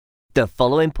The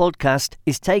following podcast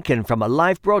is taken from a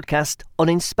live broadcast on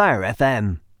Inspire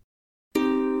FM.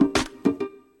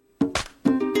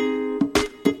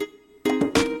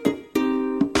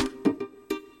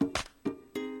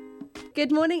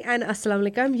 Good morning and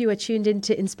Assalamu Alaikum. You are tuned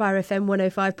into Inspire FM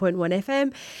 105.1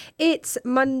 FM. It's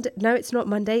Monday. No, it's not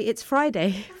Monday. It's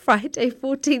Friday. Friday,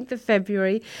 14th of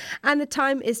February. And the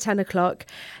time is 10 o'clock.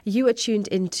 You are tuned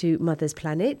into Mother's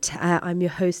Planet. I'm your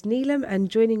host, Neelam. And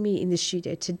joining me in the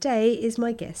studio today is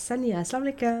my guest, Sanya.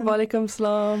 Assalamu Alaikum. Walaikum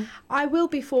salam. I will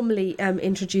be formally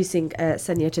introducing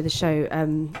Sanya to the show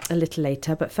a little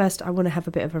later. But first, I want to have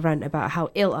a bit of a rant about how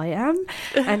ill I am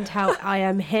and how I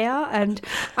am here. And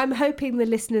I'm hoping the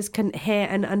listeners can hear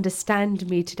and understand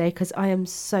me today because I am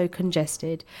so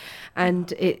congested.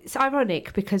 And it's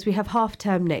ironic because we have half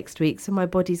term next week, so my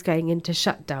body's going into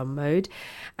shutdown mode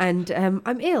and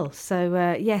I'm ill.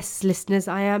 So yes, listeners,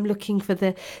 I am looking for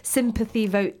the sympathy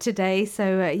vote today.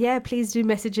 So please do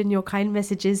message in your kind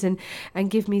messages and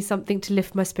give me something to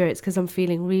lift my spirits because I'm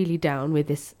feeling really down with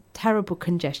this terrible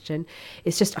congestion.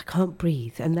 It's just I can't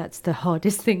breathe, and that's the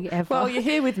hardest thing ever. Well, you're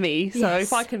here with me, so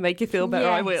if I can make you feel better,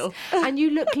 I will. And you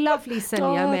look lovely,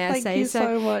 Sanya, may I say. Thank you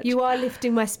so much. You are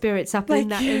lifting my spirits up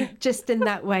just in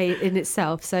that way in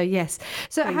itself. So yes.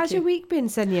 So how's your week been,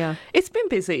 Sanya? It's been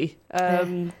busy.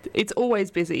 It's always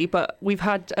busy, but we've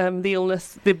had the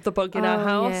illness, the bug in our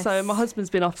house. Yes. So my husband's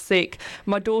been off sick.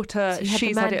 My daughter,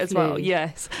 she's had it as well.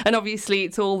 Yes. And obviously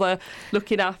it's all the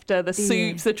looking after the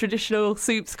soups, the traditional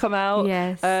soups come out.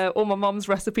 Yes. All my mum's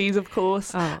recipes, of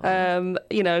course. Trying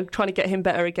to get him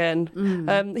better again.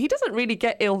 He doesn't really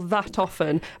get ill that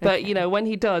often, but when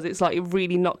he does, it's like it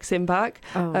really knocks him back.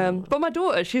 But my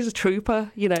daughter, she's a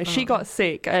trooper. She got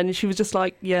sick and she was just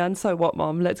like, yeah, and so what,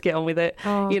 Mum? Let's get on with it.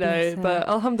 But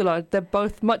alhamdulillah, they're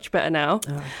both much better now,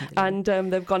 and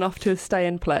they've gone off to stay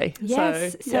and play.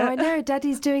 Yes. So I know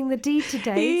Daddy's doing the deed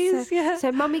today.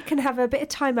 So Mummy can have a bit of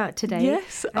time out today.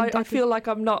 Yes, I feel like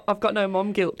I've got no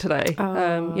mum guilt today.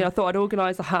 I thought I'd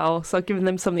organise the house. I've given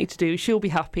them something to do. She'll be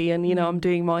happy, and I'm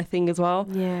doing my thing as well.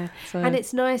 Yeah, so. And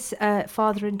it's nice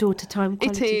father and daughter time.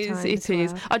 It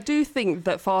is. I do think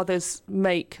that fathers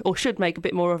should make a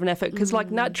bit more of an effort because,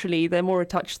 naturally, they're more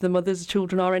attached to the mothers.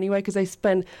 Children are anyway because they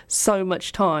spend so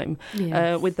much time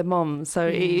with the mum. So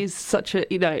it is such a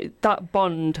that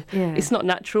bond. It's not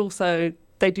natural. So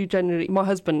they do generally, my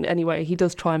husband anyway, he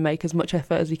does try and make as much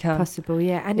effort as he can. Possible,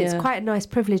 and it's quite a nice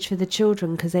privilege for the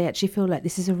children because they actually feel like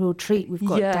this is a real treat. We've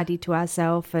got Daddy to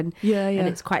ourselves, and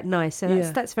it's quite nice. So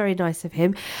that's very nice of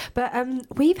him. But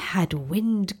we've had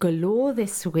wind galore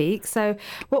this week. So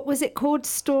what was it called?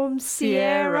 Storm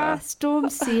Sierra. Storm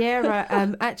Sierra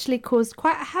actually caused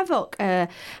quite a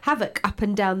havoc up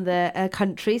and down the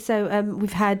country. So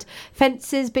we've had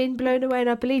fences being blown away, and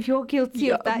I believe you're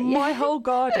guilty of that. My whole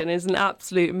garden is an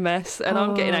absolute mess, and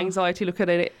I'm getting anxiety looking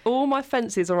at it. All my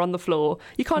fences are on the floor.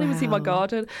 You can't even see my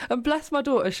garden. And bless my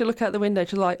daughter, she'll look out the window,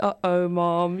 she's like, uh-oh,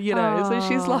 Mom, so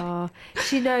she's like...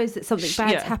 She knows that something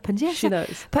bad's happened. Yes, she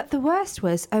knows. But the worst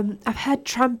was, I've heard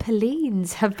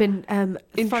trampolines have been...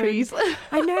 in trees.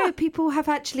 I know, people have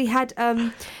actually had...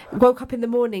 woke up in the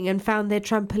morning and found their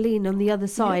trampoline on the other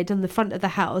side, on the front of the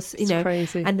house, it's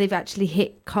crazy. And they've actually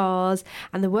hit cars.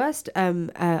 And the worst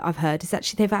I've heard is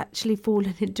actually they've actually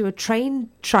fallen into a train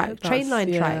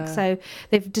line track, so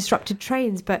they've disrupted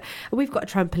trains. But we've got a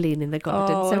trampoline in the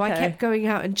garden, so I kept going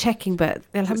out and checking, but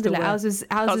alhamdulillah, ours is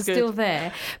still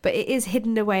there, but it is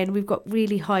hidden away, and we've got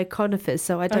really high conifers,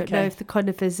 so I don't know if the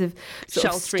conifers have sort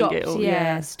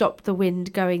of stopped the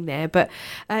wind going there. But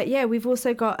we've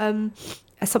also got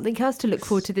something else to look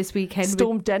forward to this weekend.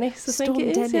 Storm Dennis, I think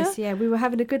it is. Yeah. We were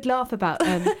having a good laugh about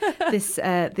this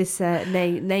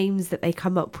names that they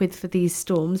come up with for these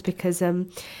storms because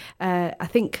I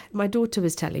think my daughter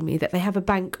was telling me that they have a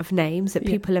bank of names that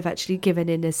people have actually given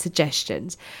in as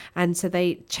suggestions, and so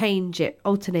they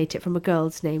alternate it from a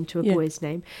girl's name to a boy's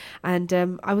name. And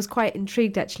I was quite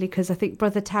intrigued actually because I think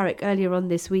Brother Tariq earlier on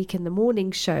this week in the morning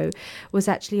show was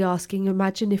actually asking,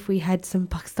 imagine if we had some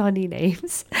Pakistani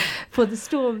names for the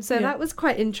storm. So that was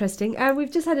quite interesting. And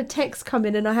we've just had a text come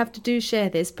in, and I have to share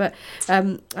this, but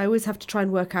I always have to try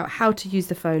and work out how to use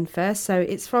the phone first. So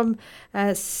it's from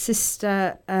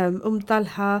Sister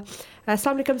Talha.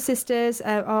 Assalamu alaikum, sisters.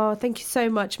 Thank you so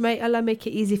much. May Allah make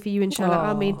it easy for you,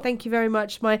 inshallah. Ameen. Thank you very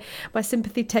much. My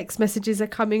sympathy text messages are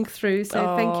coming through,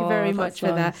 so thank you very much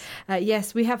for that.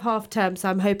 Yes, we have half term, so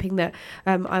I'm hoping that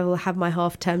I will have my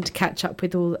half term to catch up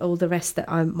with all the rest that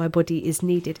my body is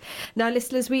needed. Now,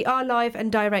 listeners, we are live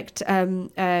and direct,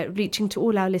 reaching to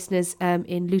all our listeners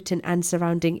in Luton and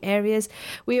surrounding areas.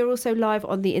 We are also live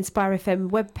on the Inspire FM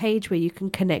webpage where you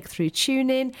can connect through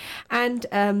TuneIn, and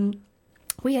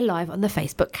we are live on the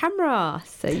Facebook camera,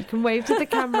 so you can wave to the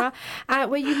camera,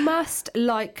 where you must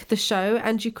like the show,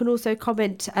 and you can also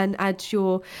comment and add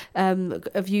your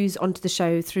views onto the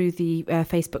show through the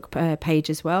Facebook page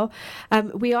as well.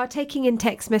 We are taking in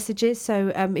text messages,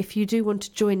 so if you do want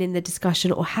to join in the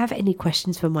discussion or have any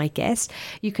questions for my guest,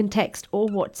 you can text or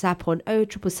WhatsApp on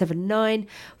 07779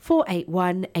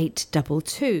 481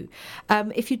 822.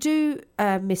 If you do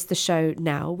miss the show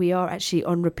now, we are actually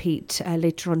on repeat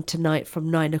later on tonight from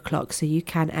 9 o'clock, so you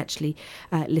can actually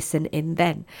listen in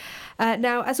then.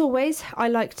 Now, as always, I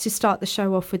like to start the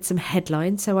show off with some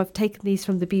headlines, so I've taken these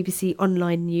from the BBC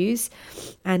Online News,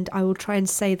 and I will try and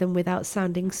say them without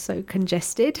sounding so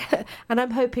congested, and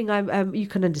I'm hoping you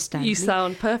can understand You me.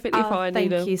 sound perfectly fine,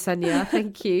 Thank Nina. you, Sonia.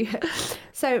 Thank you.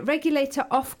 So, regulator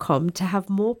Ofcom to have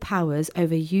more powers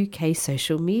over UK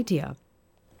social media.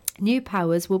 New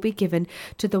powers will be given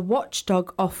to the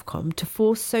watchdog Ofcom to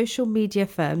force social media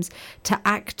firms to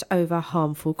act over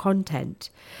harmful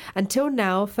content. Until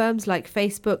now, firms like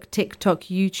Facebook, TikTok,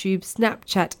 YouTube,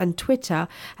 Snapchat and Twitter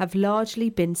have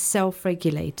largely been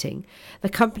self-regulating. The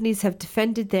companies have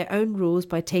defended their own rules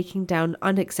by taking down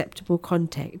unacceptable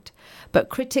content. But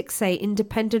critics say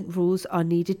independent rules are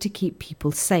needed to keep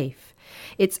people safe.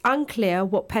 It's unclear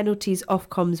what penalties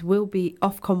Ofcom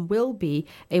will be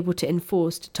able to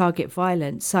enforce to target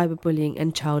violence, cyberbullying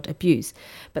and child abuse,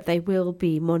 but they will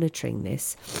be monitoring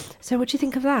this. So what do you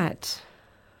think of that?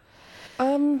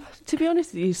 To be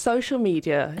honest with you, social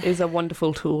media is a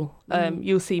wonderful tool.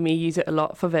 You'll see me use it a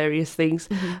lot for various things.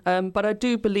 But I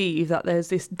do believe that there's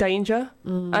this danger,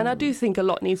 and I do think a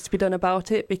lot needs to be done about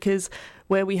it, because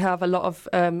where we have a lot of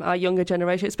our younger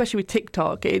generation, especially with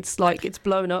TikTok, it's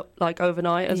blown up like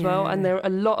overnight as well. And there are a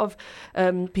lot of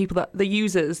the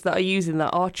users that are using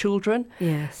that are children.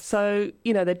 Yes. So,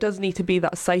 there does need to be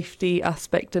that safety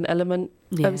aspect and element.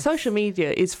 Yes. Social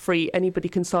media is free. Anybody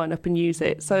can sign up and use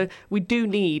it. So we do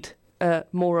need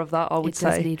more of that, I would say.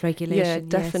 It does need regulation. Yeah,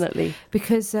 definitely. Yes.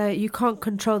 Because you can't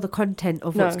control the content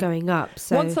of what's going up.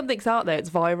 So once something's out there, it's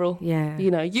viral. Yeah.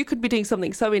 You could be doing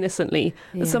something so innocently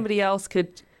that somebody else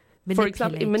could, for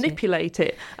example, manipulate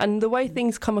it. And the way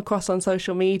things come across on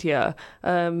social media,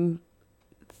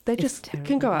 they just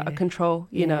can go out of control,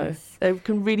 you know. They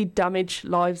can really damage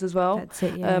lives as well. That's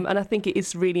it, yeah. And I think it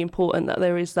is really important that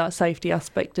there is that safety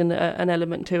aspect and an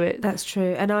element to it. That's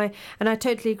true. And I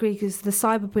totally agree, because the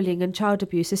cyberbullying and child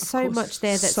abuse is so much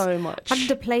there that's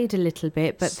underplayed a little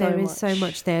bit, but there is so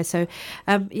much there. So,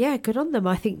 good on them.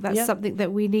 I think that's something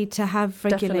that we need to have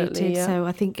regulated. So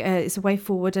I think it's a way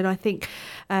forward. And I think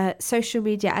social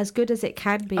media, as good as it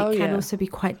can be, can also be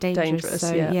quite dangerous.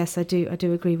 So yes, I do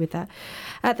agree with that.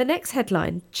 The next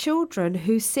headline: children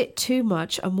who sit too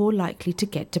much are more likely to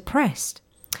get depressed.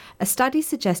 A study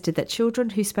suggested that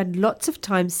children who spend lots of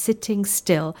time sitting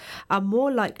still are more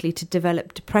likely to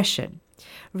develop depression.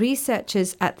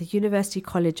 Researchers at the University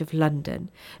College of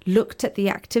London looked at the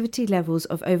activity levels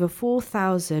of over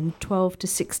 4,000 12 to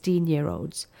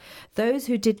 16-year-olds. Those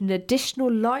who did an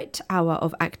additional light hour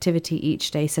of activity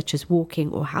each day, such as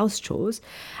walking or house chores,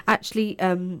 actually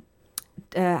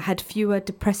had fewer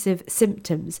depressive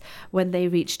symptoms when they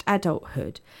reached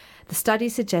adulthood. The study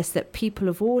suggests that people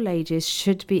of all ages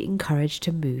should be encouraged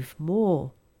to move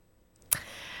more.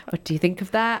 What do you think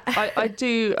of that? I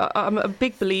do. I'm a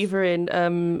big believer in,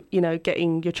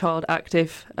 getting your child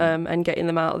active and getting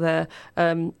them out there.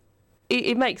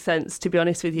 It makes sense, to be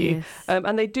honest with you. Yes.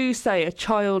 And they do say a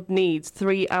child needs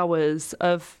 3 hours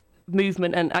of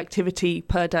movement and activity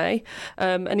per day,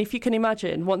 and if you can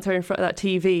imagine, once they're in front of that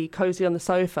TV cozy on the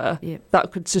sofa,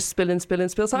 that could just spill and spill and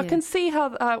spill. So I can see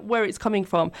how where it's coming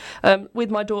from.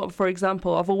 With my daughter, for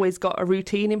example, I've always got a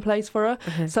routine in place for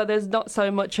her, so there's not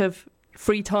so much of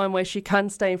free time where she can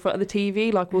stay in front of the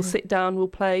TV. Like, we'll sit down, we'll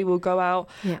play, we'll go out.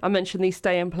 I mentioned these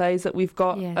stay and plays that we've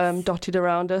got dotted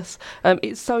around us.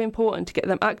 It's so important to get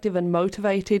them active and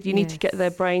motivated. You need to get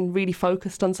their brain really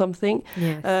focused on something.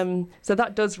 So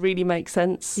that does really make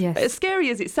sense. As scary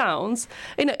as it sounds,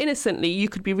 innocently, you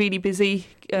could be really busy,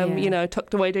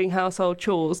 tucked away doing household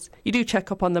chores. You do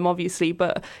check up on them, obviously,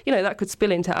 but that could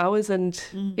spill into hours, and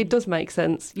it does make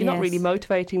sense. You're not really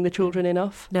motivating the children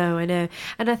enough. No, I know.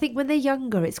 And I think when they're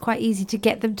younger, it's quite easy to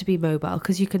get them to be mobile,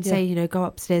 because you can say, go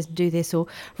upstairs and do this, or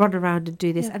run around and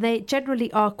do this. And they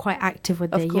generally are quite active when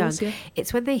they're young.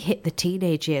 It's when they hit the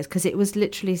teenage years, because it was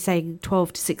literally saying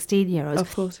 12 to 16-year-olds.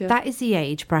 Of course, That is the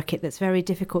age bracket that's very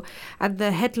difficult. And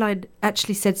the headline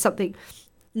actually said something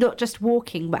not just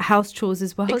walking, but house chores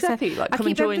as well. Exactly, so like, I come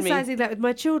and keep join emphasising that with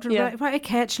my children. Yeah. Right,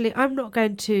 okay, actually, I'm not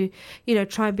going to,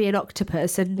 try and be an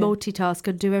octopus and multitask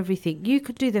and do everything. You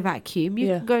can do the vacuum, you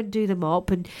can go and do the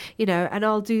mop, and and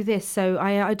I'll do this. So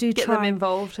I do get try them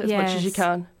involved as much as you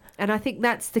can. And I think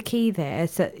that's the key there,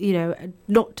 so,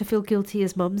 not to feel guilty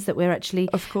as mums that we're actually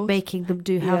making them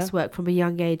do housework from a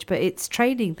young age, but it's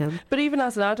training them. But even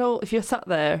as an adult, if you're sat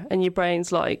there and your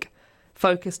brain's like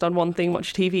focused on one thing,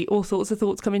 watch TV, all sorts of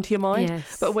thoughts come into your mind.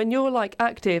 Yes. But when you're like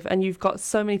active and you've got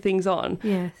so many things on,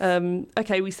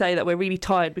 okay, we say that we're really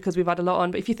tired because we've had a lot on,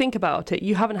 but if you think about it,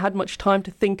 you haven't had much time to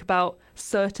think about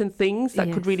certain things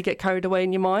that could really get carried away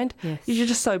in your mind. Yes. You're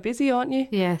just so busy, aren't you?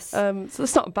 Yes. So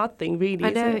it's not a bad thing, really. I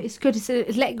know, it's good. It's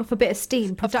letting off a bit of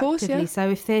steam productively. Of course, So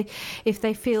if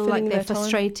they feel Filling like they're their time.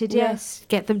 frustrated,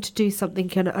 get them to do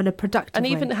something on a productive and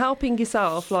way. even helping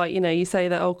yourself, like, you say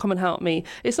that, oh, come and help me.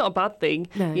 It's not a bad thing.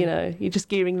 No. You're just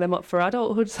gearing them up for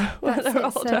adulthood. So when they're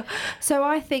older. So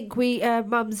I think we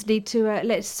mums need to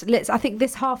let's. I think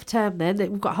this half term then that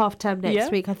we've got half term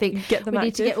next week. I think get them we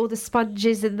need to get all the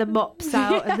sponges and the mops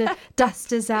out and the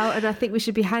dusters out, and I think we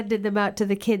should be handing them out to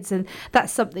the kids, and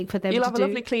that's something for them. You'll to have do. a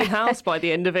lovely clean house by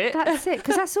the end of it. That's it,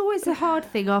 because that's always the hard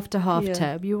thing after half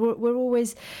term. We're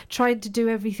always trying to do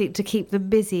everything to keep them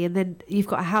busy, and then you've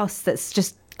got a house that's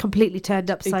just completely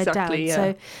turned upside down. Yeah.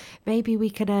 So maybe we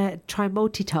can try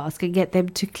multitask and get them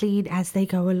to clean as they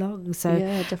go along.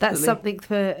 So that's something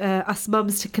for us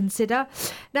mums to consider.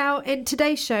 Now, in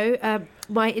today's show,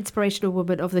 my inspirational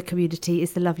woman of the community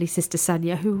is the lovely Sister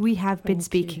Sonia, who we have been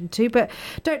speaking to, but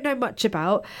don't know much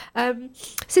about.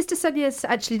 Sister Sonia has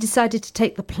actually decided to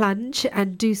take the plunge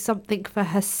and do something for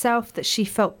herself that she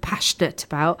felt passionate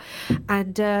about.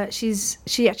 And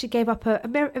she actually gave up a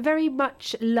very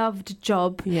much loved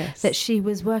job that she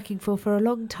was working for a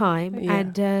long time.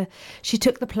 And she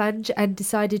took the plunge and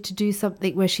decided to do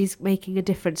something where she's making a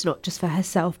difference, not just for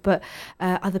herself, but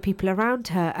other people around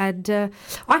her. And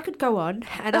I could go on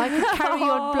and I could carry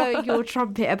on blowing your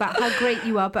trumpet about how great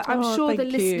you are, but I'm sure the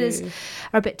listeners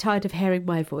are a bit tired of hearing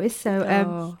my voice.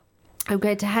 So I'm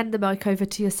going to hand the mic over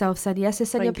to yourself, Sonia. So,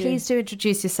 Sonia, please do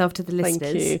introduce yourself to the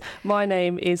listeners. Thank you. My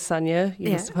name is Sonia,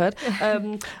 you must have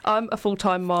heard. I'm a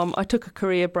full-time mom. I took a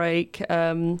career break.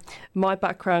 My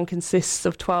background consists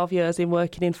of 12 years in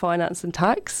working in finance and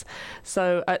tax.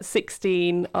 So at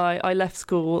 16, I left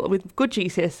school with good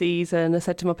GCSEs, and I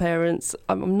said to my parents,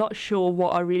 I'm not sure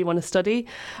what I really want to study.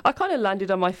 I kind of landed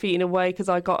on my feet in a way because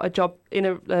I got a job in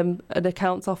an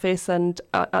accounts office, and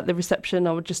at the reception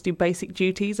I would just do basic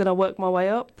duties, and I worked my way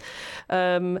up.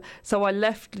 So I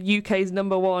left UK's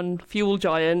 #1 fuel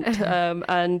giant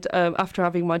and after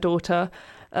having my daughter.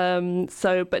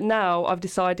 But now I've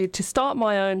decided to start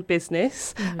my own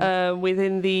business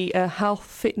within the health,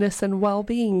 fitness and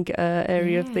well-being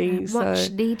area of things.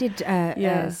 Much needed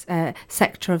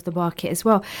sector of the market as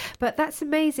well. But that's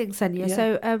amazing, Sonia. Yeah.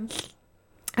 So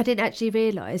I didn't actually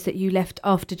realise that you left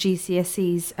after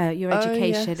GCSEs, your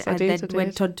education, and then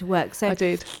went on to work. So I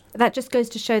did. That just goes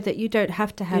to show that you don't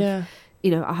have to have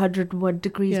 101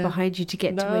 degrees behind you to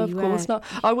get to where you are. No, of course not.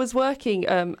 I was working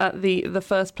at the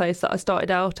first place that I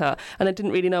started out at, and I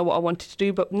didn't really know what I wanted to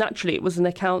do, but naturally it was an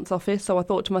accounts office, so I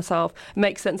thought to myself, it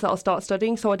makes sense that I'll start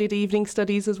studying. So I did evening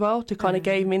studies as well to kind of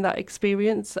give me that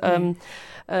experience, and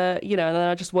then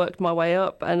I just worked my way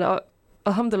up, and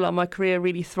alhamdulillah, my career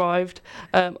really thrived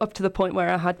up to the point where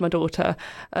I had my daughter.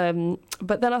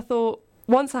 But then I thought,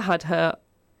 once I had her,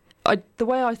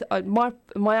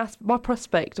 my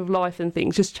prospect of life and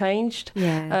things just changed.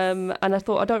 Yes. And I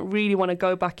thought, I don't really want to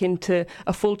go back into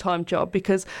a full-time job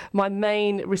because my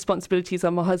main responsibilities are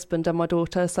my husband and my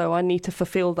daughter, so I need to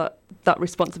fulfill that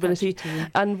responsibility.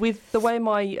 And with the way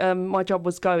my job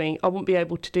was going, I wouldn't be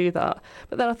able to do that.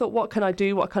 But then I thought, what can I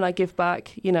do? What can I give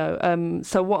back?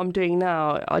 So what I'm doing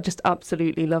now, I just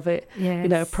absolutely love it.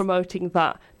 Yes. Promoting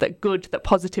that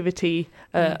positivity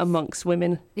amongst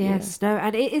women. Yes, no,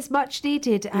 and it is much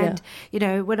needed. And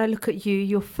when I look at you,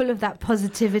 you're full of that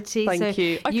positivity. Thank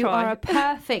you. You are a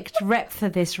perfect rep for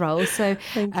this role. So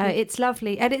it's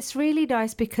lovely, and it's really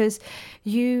nice because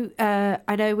you.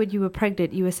 I know when you were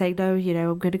pregnant, you were saying, "No,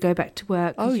 I'm going to go back to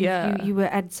work." You were,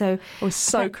 and so I was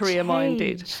so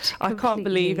career-minded. I can't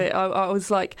believe it. I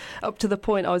was like, up to the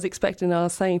point I was expecting. I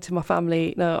was saying to my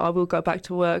family, "No, I will go back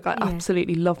to work. I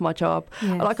absolutely love my job."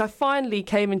 Yes. Like I finally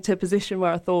came into a position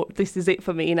where I thought, "This is it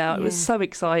for me now." It was so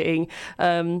exciting.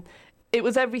 It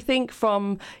was everything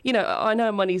from, I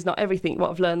know money's not everything,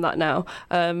 what I've learned that now.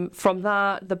 From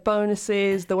that, the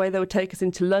bonuses, the way they would take us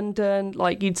into London,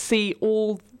 like you'd see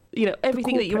all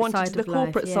everything that you wanted to the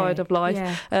corporate side of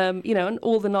life, and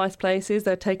all the nice places.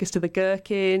 They'd take us to the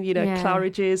Gherkin,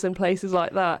 Claridge's and places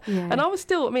like that. Yeah. And I was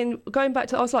still, going back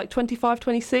to, I was like 25,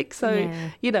 26. So,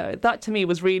 that to me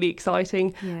was really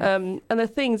exciting. Yeah. And the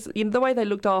things, the way they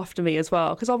looked after me as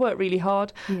well, because I worked really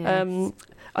hard. Yes.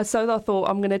 So I thought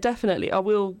I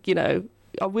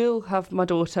will have my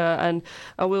daughter, and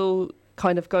I will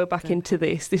kind of go back into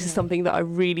this. This is something that I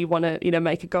really want to,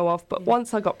 make a go of. But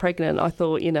once I got pregnant, I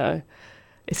thought,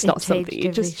 it's not something.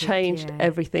 It just changed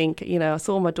everything. I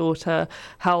saw my daughter,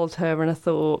 held her, and I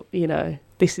thought,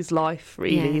 this is life,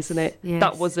 really, isn't it? Yes.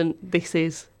 That wasn't. This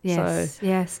is.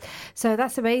 Yes. So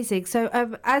that's amazing. So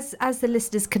as the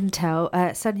listeners can tell,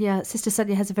 Sister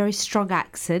Sonia has a very strong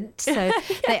accent. So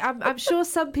I'm sure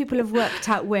some people have worked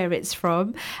out where it's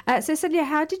from. So Sonia,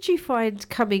 how did you find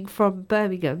coming from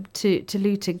Birmingham to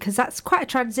Luton? Because that's quite a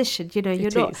transition.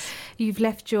 You've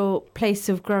left your place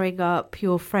of growing up,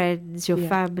 your friends, your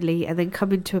family, and then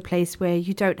come into a place where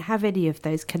you don't have any of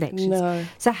those connections. No.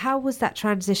 So how was that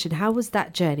transition? How was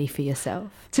that journey for yourself?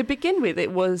 To begin with,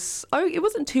 it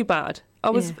wasn't too bad. I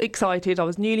was excited. I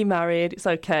was newly married. It's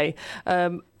okay.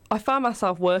 I found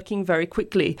myself working very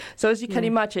quickly. So as you can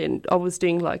imagine, I was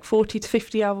doing like 40 to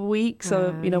 50 hour weeks,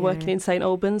 working in St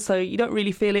Albans. So you don't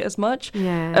really feel it as much.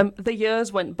 Yeah. The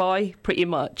years went by pretty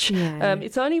much. Yeah.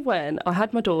 It's only when I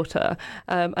had my daughter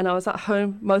and I was at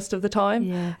home most of the time.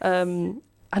 Yes.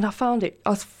 And I found it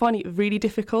really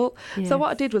difficult. Yes. So what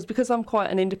I did was, because I'm quite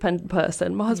an independent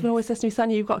person, my husband always says to me,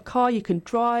 Sonia, you've got a car, you can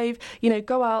drive,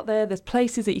 go out there, there's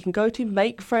places that you can go to,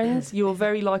 make friends, you're a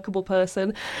very likeable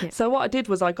person. Yes. So what I did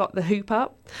was I got the Hoop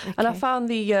app, and I found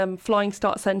the Flying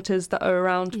Start centres that are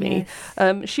around me.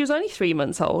 She was only 3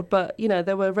 months old, but,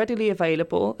 they were readily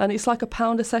available, and it's like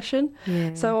 £1 a session.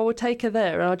 Yeah. So I would take her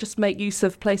there, and I'd just make use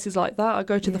of places like that. I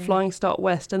go to the Flying Start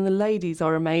West, and the ladies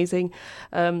are amazing.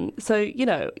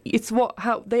 It's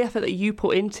the effort that you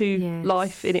put into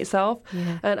life in itself.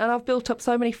 Yeah. And I've built up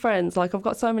so many friends. Like, I've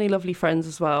got so many lovely friends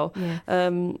as well. Yeah.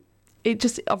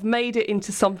 I've made it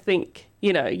into something,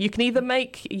 you can either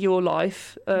make your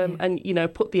life and,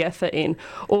 put the effort in,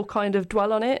 or kind of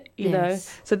dwell on it, you know.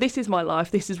 So this is my life.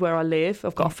 This is where I live.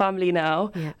 I've got a family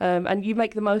now. Yeah. And you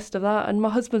make the most of that. And my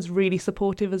husband's really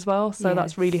supportive as well. So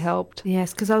that's really helped.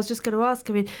 Yes, because I was just going to ask,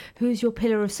 who's your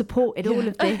pillar of support in all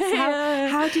of this?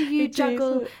 How do you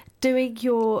juggle doing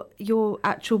your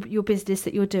business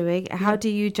that you're doing? How do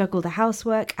you juggle the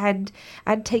housework and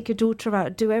take your daughter out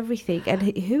and do everything?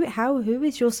 And who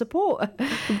is your support?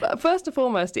 First and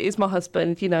foremost, it is my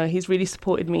husband. He's really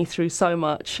supported me through so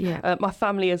much. My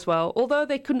family as well, although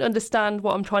they couldn't understand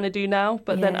what I'm trying to do now,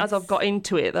 but then as I've got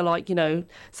into it, they're like,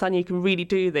 Sonia, you can really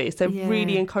do this. They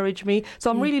really encourage me, so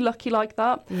I'm really lucky like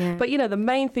that. But the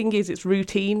main thing is it's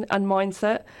routine and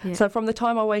mindset. So from the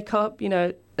time I wake up,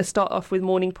 I start off with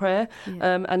morning prayer,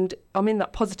 and I'm in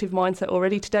that positive mindset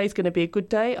already. Today's going to be a good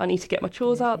day. I need to get my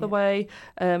chores out of the way.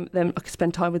 Then I can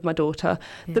spend time with my daughter.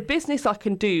 The business I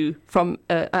can do from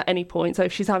at any point. So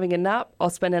if she's having a nap, I'll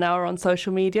spend an hour on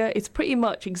social media. It's pretty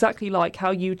much exactly like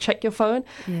how you check your phone.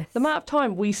 The amount of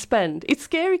time we spend. It's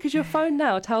scary because your phone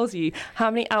now tells you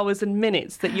how many hours and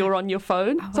minutes that you're on your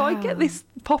phone. Oh, wow. So I get this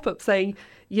pop-up saying,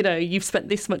 you've spent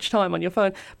this much time on your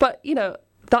phone. But,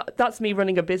 that's me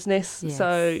running a business.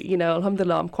 So,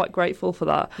 alhamdulillah, I'm quite grateful for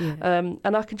that.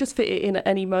 And I can just fit it in at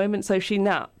any moment. So if she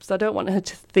naps, I don't want her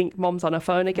to think mom's on her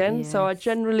phone again. So I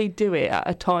generally do it at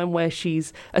a time where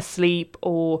she's asleep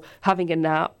or having a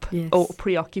nap or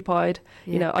preoccupied.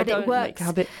 I don't make a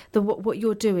habit. What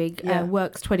you're doing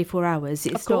works 24 hours.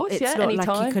 It's not like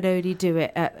you can only do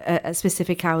it at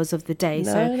specific hours of the day.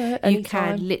 So you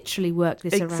can literally work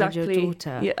this around your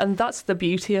daughter. Yeah, and that's the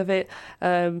beauty of it.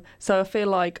 So I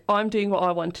feel like I'm doing what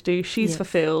I want to do. She's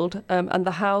fulfilled, and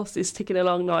the house is ticking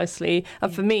along nicely.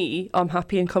 And for me, I'm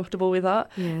happy and comfortable with that.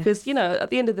 Because, at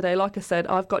the end of the day, like I said,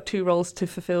 I've got 2 roles to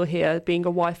fulfill here, being a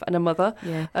wife and a mother.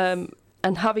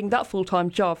 And having that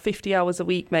full-time job, 50 hours a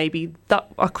week maybe,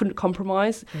 that I couldn't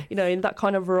compromise. In that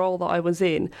kind of role that I was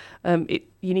in,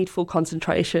 you need full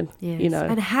concentration.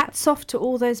 And hats off to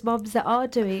all those mums that are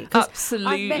doing it.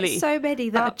 Absolutely. I've met so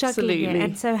many that are juggling it,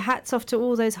 and so hats off to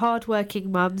all those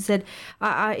hard-working mums. And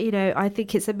I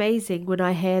think it's amazing when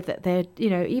I hear that they're,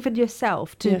 even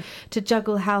yourself to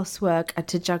juggle housework and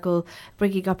to juggle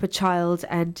bringing up a child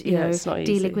and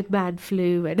dealing with man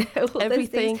flu and all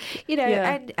everything. Those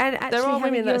things, and actually there are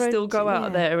women that still go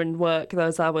out there and work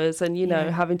those hours and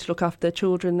having to look after their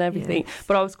children and everything.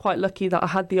 But I was quite lucky that I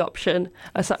had the option.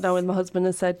 I sat down with my husband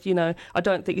and said, I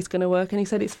don't think it's going to work. And he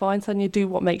said, it's fine, Sonia, do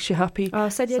what makes you happy. Oh,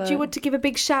 Sonia, do you want to give a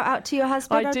big shout out to your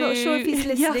husband? I'm not sure if he's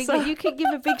listening, but you can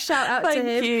give a big shout out to him.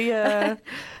 Thank you,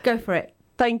 Go for it.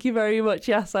 thank you very much,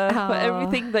 Yasser, for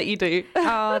everything that you do.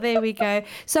 Oh, there we go.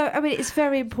 So, I mean, it's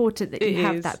very important that you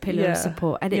have that pillar of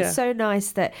support. And it's so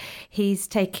nice that he's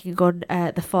taking on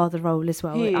the father role as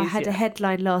well. I had a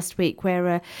headline last week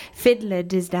where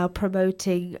Finland is now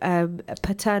promoting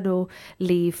paternal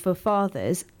leave for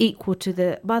fathers equal to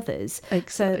the mothers,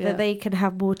 so that they can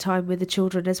have more time with the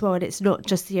children as well. And it's not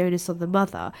just the onus on the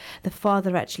mother. The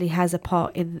father actually has a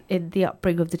part in the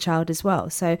upbringing of the child as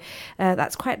well. So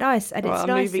that's quite nice. And it's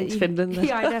nice moving to Finland.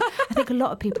 Yeah, I know. I think a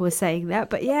lot of people are saying that.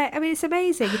 But yeah, I mean, it's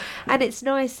amazing. And it's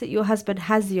nice that your husband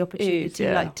has the opportunity,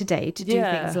 like today, to do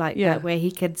things like that, where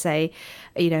he can say,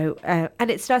 you know, and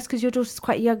it's nice because your daughter's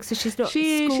quite young, so she's not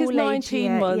she's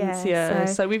 19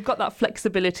 months, so we've got that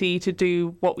flexibility to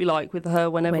do what we like with her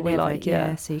whenever we like.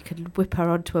 So you can whip her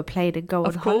onto a plane and go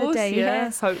on holiday.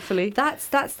 Yes, hopefully. That's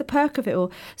the perk of it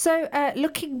all. So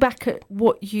looking back at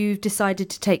what you've decided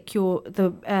to take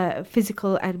the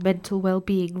physical and mental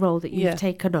well-being role that you've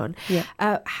taken on,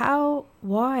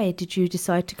 why did you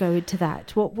decide to go into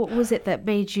that? What was it that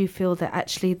made you feel that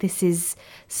actually this is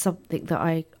something that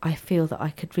I feel that I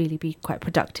could really be quite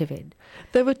productive in?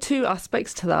 There were two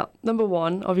aspects to that. Number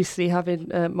one, obviously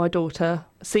having my daughter,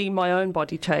 seeing my own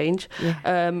body change,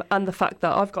 and the fact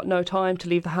that I've got no time to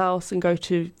leave the house and go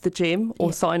to the gym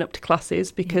or sign up to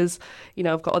classes because, you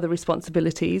know, I've got other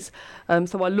responsibilities.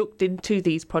 So I looked into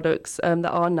these products that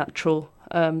are natural,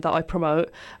 that I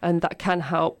promote and that can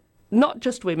help not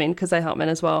just women, because they help men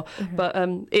as well, but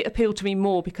it appealed to me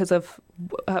more because of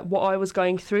what I was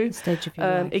going through. The stage of your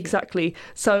life. Exactly.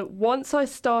 So once I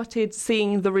started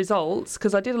seeing the results,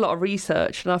 because I did a lot of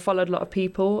research and I followed a lot of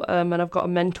people, and I've got a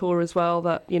mentor as well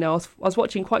that, you know, I was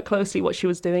watching quite closely what she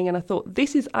was doing, and I thought,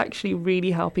 this is actually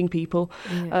really helping people.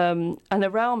 And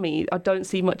around me, I don't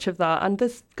see much of that. And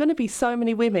there's going to be so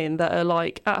many women that are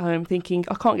like at home thinking,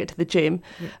 I can't get to the gym.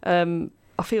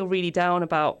 I feel really down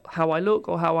about how I look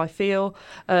or how I feel.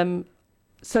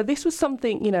 So this was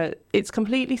something, you know, it's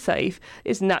completely safe,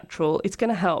 it's natural, it's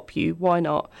going to help you, why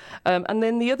not? And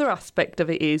then the other aspect of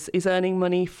it is earning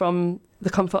money from the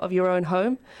comfort of your own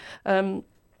home.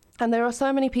 And there are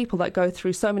so many people that go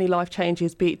through so many life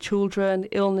changes, be it children,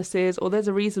 illnesses, or there's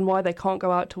a reason why they can't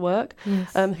go out to work,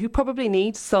 who probably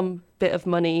need some bit of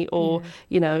money or,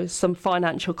 you know, some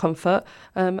financial comfort.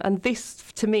 And this,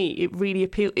 to me, it really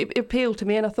appealed to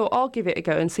me, and I thought, I'll give it a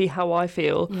go and see how I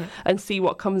feel and see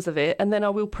what comes of it. And then I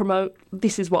will promote,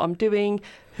 this is what I'm doing.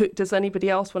 Does anybody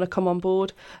else want to come on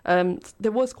board?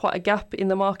 There was quite a gap in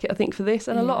the market, I think, for this,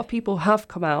 and a lot of people have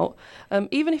come out,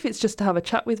 even if it's just to have a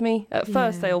chat with me. At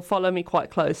first, they'll follow me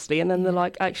quite closely, and then they're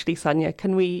like, actually, Sanya,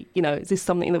 can we, you know, is this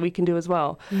something that we can do as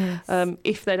well?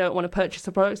 If they don't want to purchase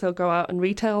the products, they'll go out and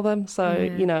retail them. So,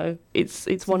 you know, it's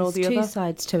one or the other. There's two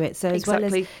sides to it. So as well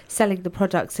as selling the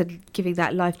products and giving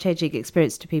that life-changing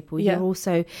experience to people, you're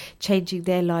also changing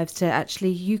their lives to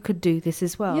actually, you could do this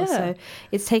as well. So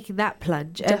it's taking that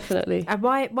plunge. Definitely. And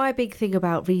my big thing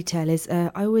about retail is I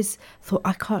always thought,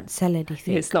 I can't sell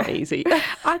anything. It's not easy.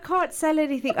 I can't sell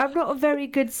anything. I'm not a very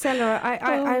good seller.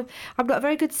 I'm not a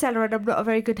very good seller, and I'm not a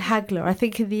very good haggler. I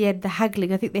think in the end, the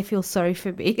haggling, I think they feel sorry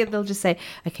for me, and they'll just say,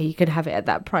 okay, you can have it at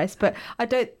that price. But I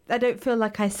don't feel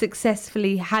like I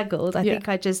successfully haggled. I think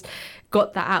I just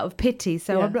got that out of pity.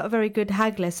 So I'm not a very good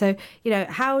haggler. So, you know,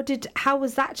 how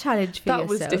was that challenge for yourself? That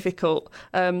was difficult.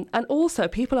 And also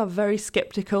people are very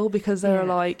skeptical because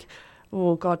they're like,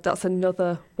 oh God, that's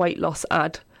another weight loss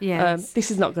ad.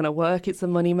 This is not going to work. It's a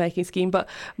money-making scheme. But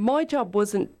my job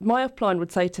wasn't, my upline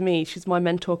would say to me, she's my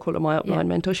mentor, call her my upline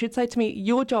mentor, she'd say to me,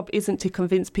 your job isn't to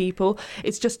convince people,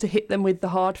 it's just to hit them with the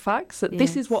hard facts, that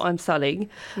this is what I'm selling,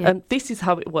 this is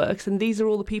how it works, and these are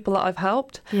all the people that I've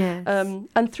helped.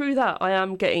 And through that, I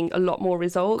am getting a lot more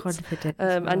results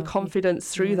and confidence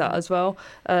through that as well.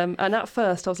 And at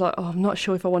first, I was like, I'm not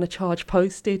sure if I want to charge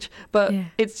postage, but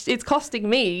it's costing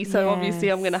me, so obviously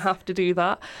I'm going to have to do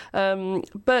that.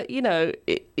 But, you know,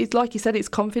 it's like you said, it's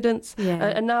confidence.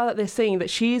 And now that they're seeing that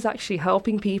she is actually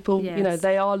helping people, you know,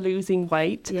 they are losing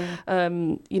weight,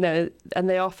 you know, and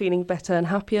they are feeling better and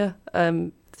happier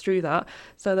through that.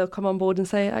 So they'll come on board and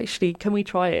say, actually, can we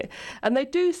try it? And they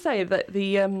do say that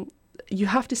you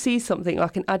have to see something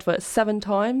like an advert 7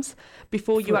 times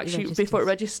before it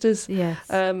registers.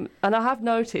 And I have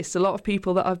noticed a lot of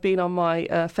people that have been on my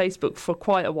Facebook for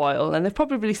quite a while, and they've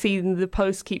probably seen the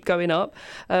posts keep going up.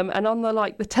 And on the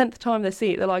 10th time they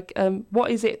see it, they're like,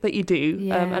 what is it that you do?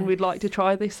 And we'd like to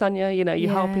try this, Sanya. You know,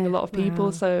 you're helping a lot of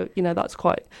people. So, you know, it's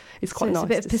quite nice to see. It's a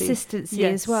bit of persistency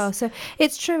as well. So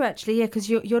it's true, actually, because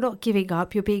you're not giving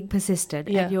up, you're being persistent.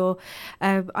 And you're,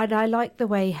 and I like the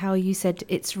way how you said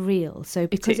it's real. real. So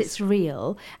because it's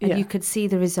real and you can see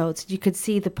the results, you can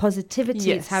see the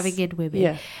positivity it's having in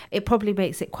women, it probably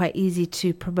makes it quite easy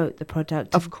to promote the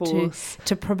product. Of course.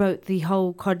 To promote the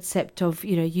whole concept of,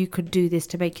 you could do this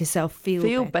to make yourself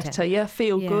feel better.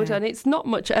 Feel good. And it's not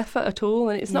much effort at all,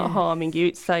 and it's not harming you,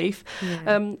 it's safe.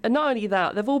 And not only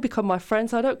that, they've all become my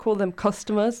friends. I don't call them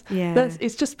customers.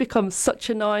 It's just become such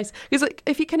a nice, because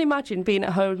if you can imagine being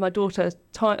at home with my daughter,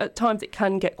 at times it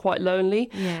can get quite lonely,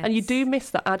 and you do miss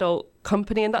the adult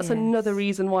company, and that's another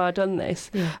reason why I've done this.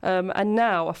 And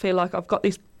now I feel like I've got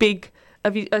this big,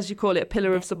 as you call it, a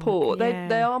pillar of support.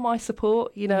 They are my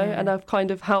support, and I've kind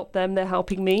of helped them, they're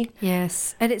helping me.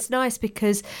 Yes, and it's nice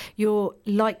because you're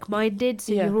like-minded,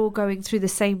 so you're all going through the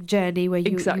same journey where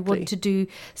you want to do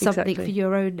something for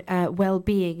your own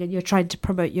well-being, and you're trying to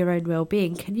promote your own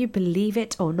well-being. Can you believe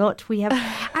it or not? We have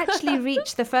actually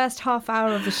reached the first half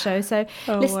hour of the show. So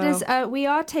listeners, we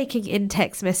are taking in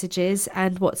text messages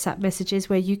and WhatsApp messages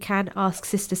where you can ask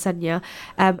Sister Sonia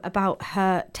about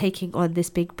her taking on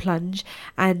this big plunge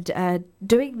and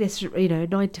doing this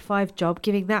 9-to-5 job,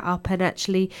 giving that up and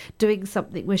actually doing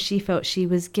something where she felt she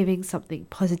was giving something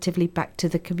positively back to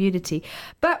the community.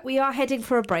 But we are heading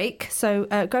for a break, so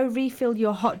go refill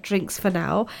your hot drinks for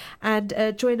now and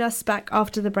join us back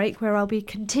after the break, where I'll be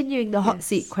continuing the hot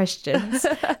seat questions.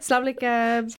 Assalamu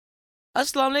alaikum.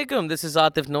 Assalamu alaikum, this is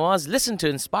Atif Nawaz. Listen to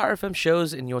Inspire FM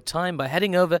shows in your time by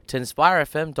heading over to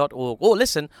inspirefm.org or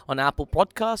listen on Apple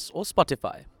Podcasts or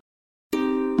Spotify.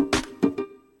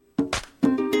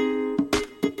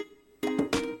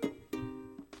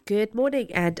 Good morning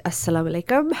and Assalamu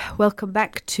alaikum. Welcome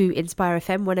back to Inspire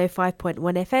FM 105.1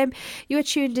 FM. You are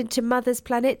tuned into Mother's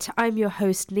Planet. I'm your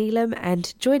host Neelam,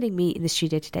 and joining me in the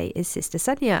studio today is Sister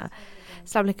Sonia.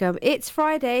 Assalamu alaikum. It's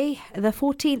Friday, the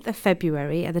 14th of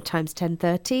February, and the time's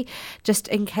 10:30. Just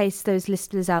in case those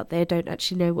listeners out there don't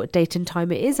actually know what date and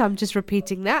time it is, I'm just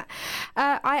repeating that.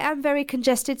 I am very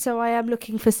congested, so I am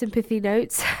looking for sympathy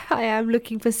notes. I am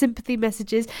looking for sympathy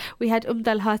messages. We had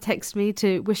Dalha text me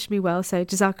to wish me well, so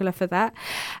jazakallah for that.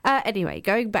 Anyway,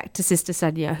 going back to Sister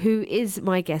Sonia, who is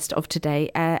my guest of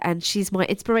today, and she's my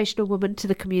inspirational woman to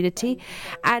the community,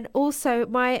 and also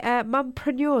my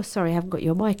mumpreneur. Sorry, I haven't got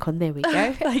your mic on. There we go.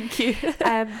 Thank you.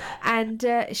 And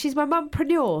she's my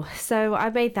mumpreneur, so I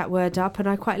made that word up and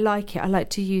I quite like it. I like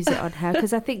to use it on her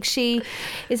because I think she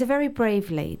is a very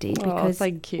brave lady, because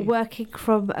thank you. Working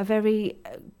from a very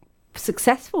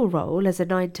successful role as a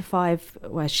 9-to-5,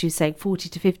 well, she's saying 40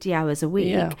 to 50 hours a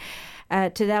week,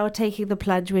 to now taking the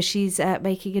plunge where she's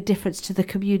making a difference to the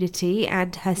community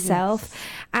and herself,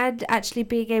 and actually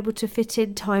being able to fit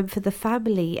in time for the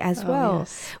family as well,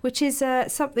 which is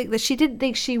something that she didn't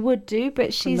think she would do,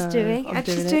 but she's doing, and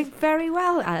she's doing very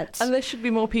well at. And there should be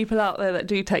more people out there that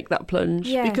do take that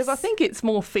plunge, because I think it's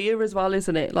more fear as well,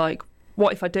 isn't it? Like,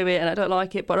 what if I do it and I don't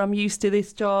like it, but I'm used to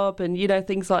this job, and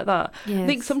things like that. I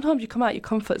think sometimes you come out your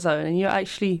comfort zone and you're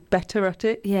actually better at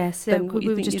it. Yes, we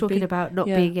were just talking about not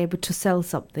being able to sell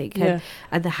something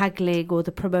and the haggling or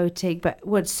the promoting, but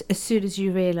as soon as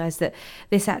you realise that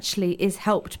this actually is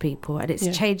helped people and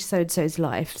it's changed so-and-so's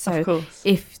life, so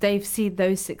if they've seen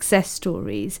those success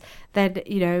stories, then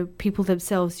people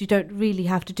themselves, you don't really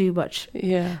have to do much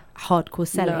hardcore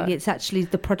selling. It's actually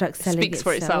the product selling speaks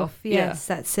for itself. Yes,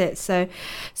 that's it. So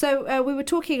we were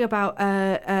talking about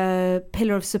a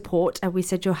pillar of support, and we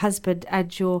said your husband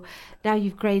and now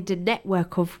you've gained a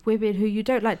network of women who you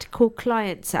don't like to call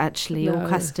clients actually, or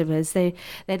customers. They're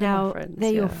now friends,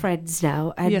 they're your friends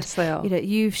now, and yes, they are.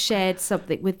 You've shared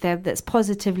something with them that's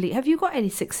positively. Have you got any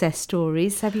success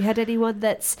stories? Have you had anyone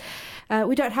that's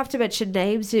we don't have to mention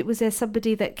names. Was there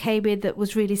somebody that came in that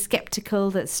was really sceptical,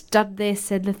 that's done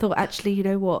this and thought, actually, you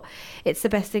know what, it's the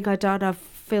best thing I've done. I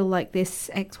feel like this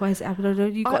X, Y, Z. I don't know.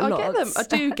 You got lots. I get them. I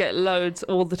do get loads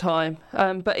all the time.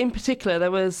 But in particular,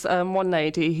 there was one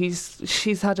lady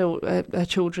she's had her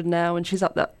children now, and she's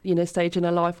at that stage in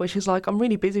her life where she's like, I'm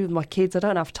really busy with my kids. I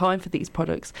don't have time for these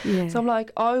products. So I'm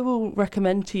like, I will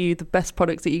recommend to you the best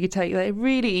products that you could take. They're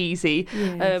really easy.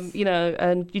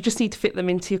 And you just need to fit them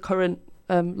into your current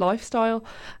lifestyle.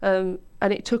 And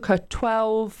it took her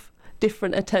 12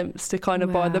 different attempts to kind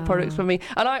of buy the products from me,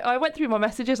 and I went through my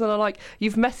messages, and I'm like,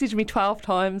 you've messaged me 12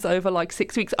 times over like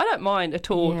 6 weeks. I don't mind at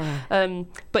all,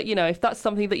 but if that's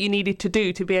something that you needed to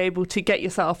do to be able to get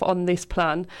yourself on this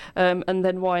plan, and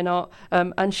then why not.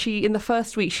 And she, in the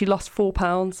first week, she lost 4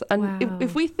 pounds, and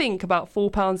if we think about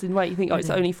 4 pounds in weight, you think, it's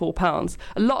only 4 pounds.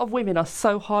 A lot of women are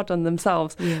so hard on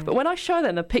themselves, but when I show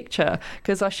them a picture,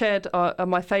 because I shared on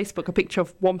my Facebook a picture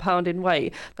of 1 pound in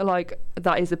weight, they're like,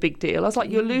 that is a big deal. I was like,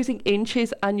 you're losing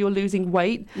inches and you're losing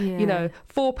weight. You know,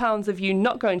 4 pounds of you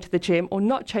not going to the gym or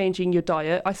not changing your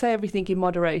diet. I say everything in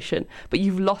moderation, but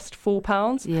you've lost 4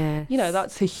 pounds. You know,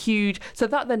 that's a huge, so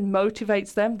that then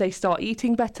motivates them. They start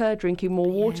eating better, drinking more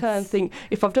water, and think,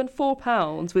 if I've done 4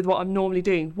 pounds with what I'm normally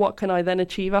doing, what can I then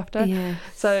achieve after?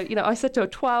 So, you know, I said to her,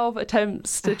 12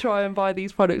 attempts to try and buy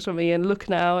these products from me, and look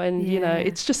now, and you know,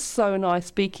 it's just so nice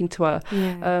speaking to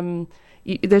her.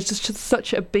 There's just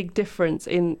such a big difference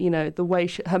in, you know, the way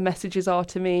her messages are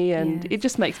to me, and it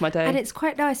just makes my day. And it's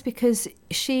quite nice because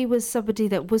she was somebody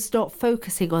that was not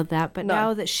focusing on that, but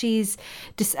now that she's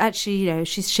just actually, you know,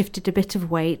 she's shifted a bit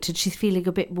of weight and she's feeling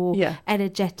a bit more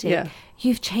energetic,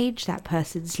 you've changed that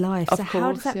person's life. So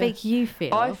how does that make you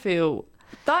feel? I feel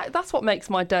that's what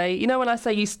makes my day. You know, when I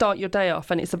say you start your day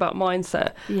off and it's about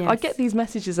mindset, I get these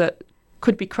messages that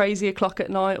could be crazy o'clock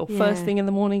at night or first thing in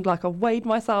the morning, like, I've weighed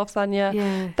myself,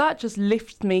 Sanya. That just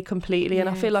lifts me completely, and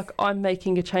I feel like I'm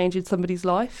making a change in somebody's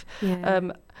life.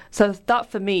 So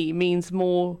that for me means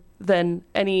more than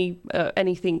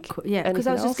anything. Because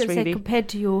I was just going to say, compared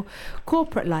to your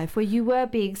corporate life where you were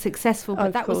being successful,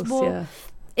 but that was more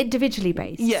individually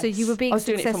based. So you were being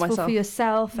successful for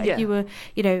yourself, and you were,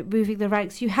 you know, moving the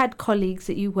ranks. You had colleagues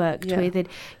that you worked with, and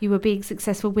you were being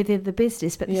successful within the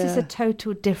business. But this is a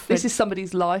total different. This is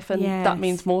somebody's life, and that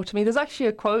means more to me. There's actually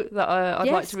a quote that I'd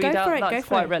like to read out that's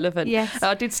quite relevant.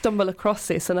 I did stumble across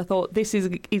this, and I thought, this is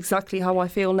exactly how I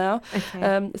feel now.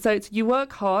 So it's, you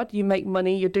work hard, you make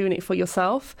money, you're doing it for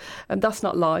yourself, and that's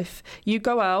not life. You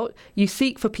go out, you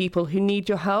seek for people who need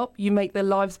your help, you make their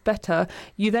lives better.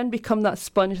 You then become that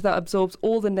sponge that absorbs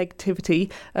all the negativity,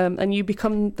 and you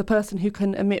become the person who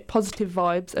can emit positive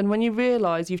vibes. And when you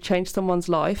realise you've changed someone's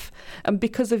life, and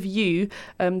because of you,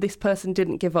 this person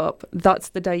didn't give up, that's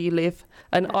the day you live.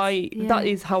 And that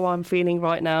is how I'm feeling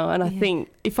right now. And I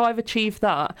think if I've achieved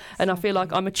that, and I feel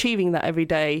like I'm achieving that every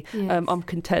day, I'm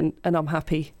content and I'm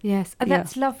happy. And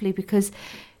that's lovely, because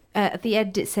at the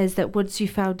end it says that once you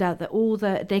found out that all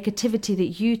the negativity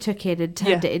that you took in and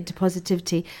turned it into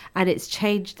positivity, and it's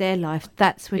changed their life,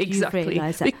 that's when you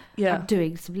realise that I'm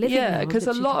doing some living. Because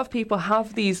a lot of people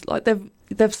have these, like,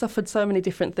 they've suffered so many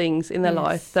different things in their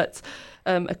life that's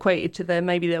equated to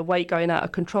maybe their weight going out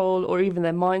of control, or even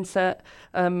their mindset.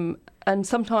 And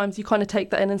sometimes you kind of take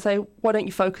that in and say, why don't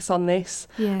you focus on this?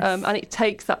 And it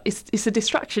takes that, it's a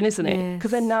distraction, isn't it?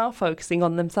 Because they're now focusing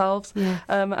on themselves.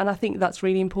 And I think that's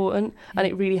really important, and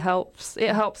it really helps. It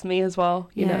helps me as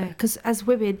well, you know. Because as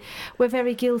women, we're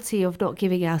very guilty of not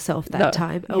giving ourselves that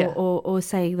time, or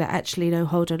saying that, actually, no,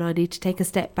 hold on, I need to take a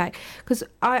step back. Because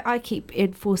I keep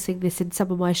enforcing this in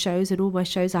some of my shows, and all my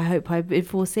shows I hope I'm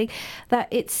enforcing, that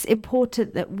it's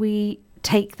important that we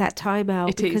take that time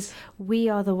out, because we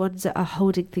are the ones that are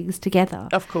holding things together.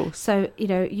 Of course. So, you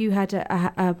know, you had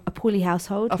a poorly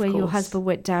household where your husband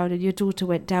went down and your daughter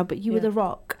went down, but you were the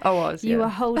rock. I was. You were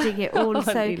holding it all.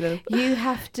 So you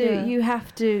have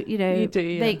to, you know,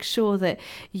 make sure that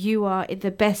you are in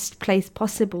the best place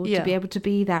possible to be able to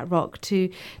be that rock, to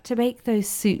make those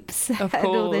soups and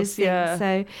all those things.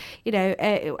 So, you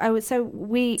know, so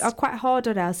we are quite hard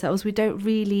on ourselves. We don't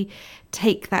really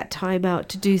take that time out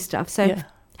to do stuff. So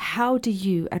how do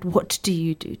you, and what do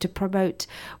you do to promote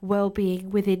well-being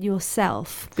within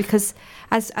yourself? Because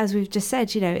as we've just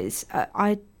said, you know, it's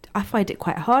I find it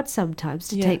quite hard sometimes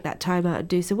to take that time out and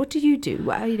do. So what do?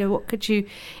 Well, you know, what could you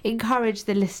encourage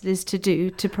the listeners to do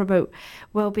to promote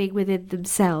well-being within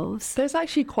themselves? There's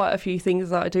actually quite a few things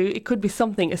that I do. It could be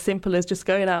something as simple as just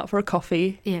going out for a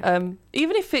coffee.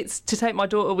 Even if it's to take my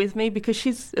daughter with me, because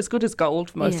she's as good as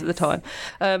gold most of the time.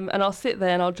 And I'll sit there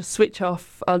and I'll just switch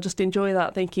off. I'll just enjoy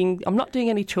that, thinking I'm not doing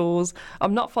any chores.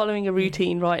 I'm not following a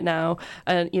routine right now.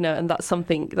 And, you know, and that's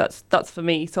something that's for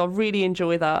me. So I really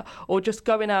enjoy that. Or just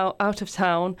going out of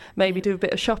town, maybe do a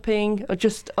bit of shopping, or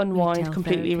just unwind, retail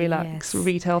completely therapy, relax.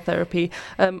 Retail therapy.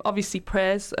 Obviously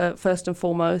prayers, first and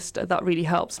foremost, that really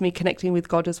helps me connecting with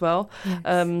God as well.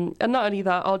 And not only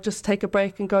that, I'll just take a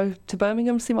break and go to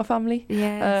Birmingham, see my family.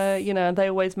 You know, and they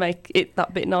always make it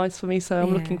that bit nice for me, so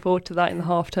I'm looking forward to that in the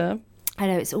half term. I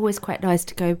know it's always quite nice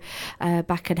to go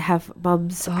back and have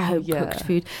mum's home cooked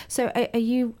food. So are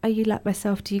you like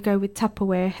myself? Do you go with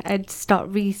Tupperware and start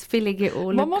refilling it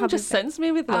all? My mum just sends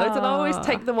me with loads, and I always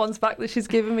take the ones back that she's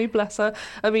given me. Bless her.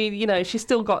 I mean, you know, she's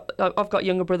still got. I've got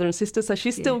younger brother and sister, so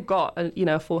she's still got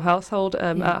a full household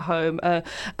at home,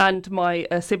 and my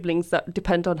siblings that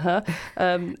depend on her.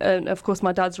 And of course,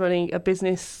 my dad's running a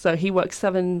business, so he works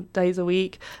 7 days a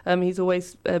week. He's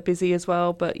always busy as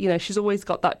well, but you know, she's always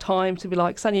got that time to be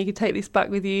like, Sanya, you can take this back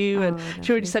with you. And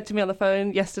she already said to me on the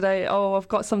phone yesterday, I've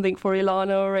got something for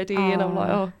Ilana already. And I'm like,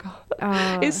 oh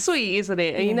God. It's sweet, isn't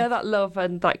it? And you know, that love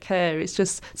and that care, it's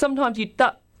just, sometimes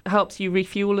that helps you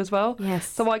refuel as well. Yes.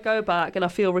 So I go back and I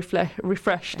feel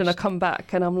refreshed, and I come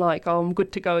back and I'm like, I'm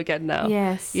good to go again now.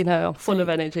 Yes. You know, I'm full of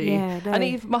energy. Yeah, no.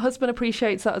 And my husband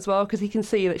appreciates that as well, because he can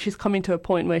see that she's coming to a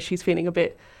point where she's feeling a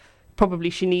bit, probably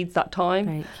she needs that time.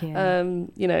 Right, yeah.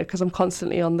 You know, because I'm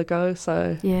constantly on the go.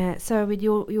 So yeah. So I mean,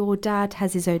 your dad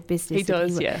has his own business. He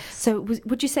does, yeah. So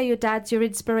would you say your dad's your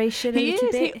inspiration? He is.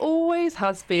 Bit? He always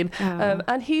has been. And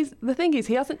the thing is,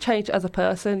 he hasn't changed as a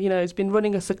person. You know, he's been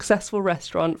running a successful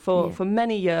restaurant for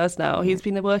many years now. Yeah. He's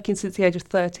been working since the age of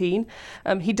 13.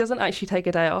 He doesn't actually take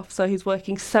a day off, so he's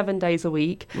working 7 days a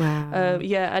week. Wow.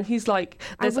 Yeah, and he's like,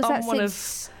 and was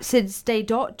that since day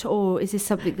dot, or is this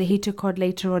something that he took on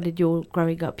later on in your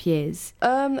growing up years?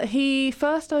 He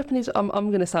first opened his, I'm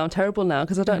going to sound terrible now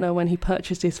because I don't know when he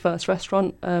purchased his first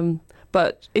restaurant,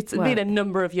 but it's been a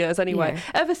number of years anyway.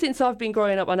 Yeah. Ever since I've been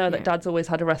growing up, I know that Dad's always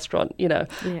had a restaurant, you know.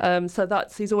 Yeah. So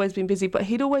he's always been busy, but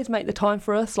he'd always make the time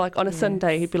for us. Like on a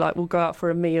Sunday, he'd be like, we'll go out for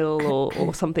a meal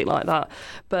or something like that.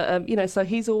 But, you know, so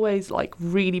he's always like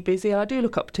really busy. And I do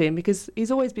look up to him because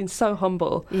he's always been so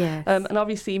humble. Yes. And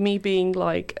obviously me being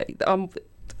like,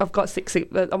 I've got 6,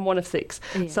 I'm one of 6.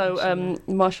 Yeah, so,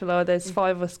 mashallah, there's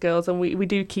 5 of us girls, and we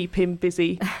do keep him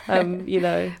busy, you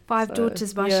know. 5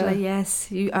 daughters, mashallah,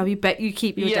 yes. I bet you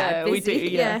keep your dad busy. We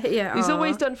do, yeah. He's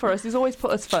always done for us. He's always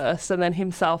put us first and then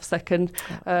himself second.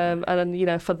 And, you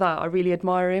know, for that, I really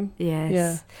admire him. Yes.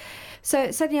 Yeah. So,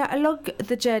 Sanya, along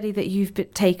the journey that you've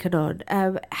taken on,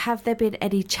 have there been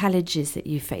any challenges that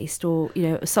you faced, or, you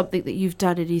know, something that you've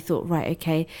done and you thought, right,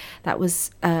 okay, that was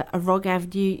a wrong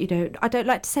avenue? You know, I don't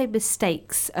like to say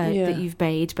mistakes that you've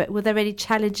made, but were there any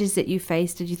challenges that you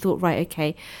faced and you thought, right,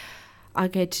 okay, I'm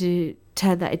going to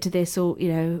turn that into this? Or,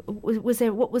 you know,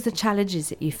 what was the challenges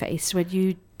that you faced when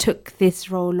you took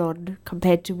this role on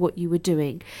compared to what you were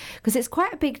doing? Because it's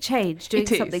quite a big change doing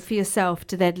something for yourself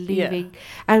to then leaving,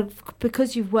 and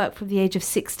because you've worked from the age of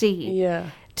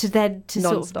 16 to then to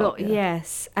non-stop, sort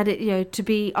of and it, you know, to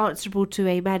be answerable to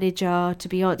a manager, to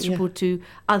be answerable to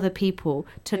other people,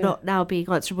 to not now being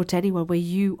answerable to anyone, where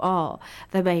you are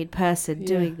the main person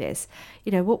doing this.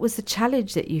 You know, what was the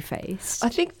challenge that you faced? I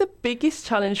think the biggest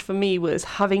challenge for me was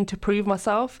having to prove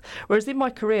myself. Whereas in my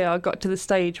career, I got to the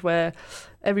stage where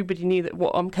everybody knew that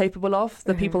what I'm capable of,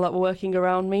 the people that were working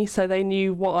around me, so they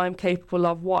knew what I'm capable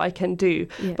of, what I can do.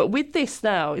 Yeah. But with this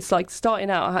now, it's like starting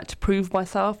out, I had to prove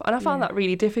myself, and I found that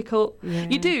really difficult. Yeah.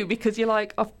 You do, because you're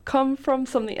like, I've come from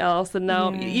something else, and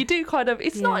now you do kind of,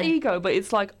 it's not ego, but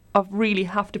it's like, I really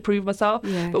have to prove myself.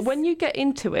 Yes. But when you get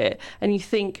into it and you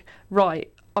think,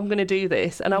 right, I'm going to do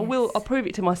this, and I'll prove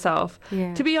it to myself.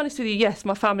 Yeah. To be honest with you, yes,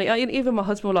 my family, even my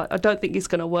husband were like, I don't think it's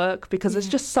going to work, because there's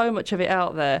just so much of it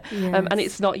out there, and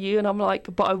it's not you. And I'm like,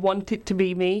 but I want it to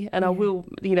be me, and I will,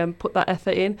 you know, put that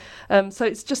effort in. So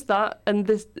it's just that, and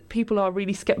there's people are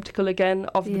really skeptical again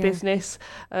of the business,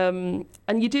 and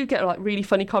you do get like really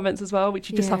funny comments as well, which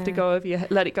you just have to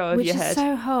let it go over your head. Which is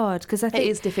so hard, because I think it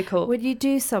is difficult when you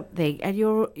do something and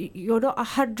you're not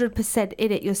 100%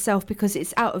 in it yourself, because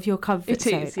it's out of your comfort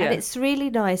zone. Yeah. And it's really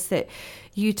nice that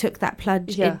you took that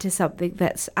plunge into something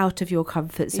that's out of your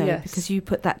comfort zone, because you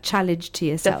put that challenge to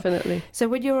yourself. Definitely. So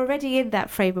when you're already in that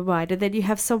frame of mind, and then you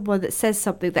have someone that says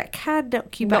something that can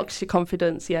knock you back. Knocks your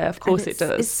confidence, of course it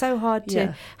does. It's so hard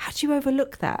to... How do you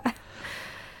overlook that?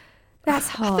 That's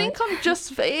hard. I think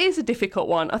it is a difficult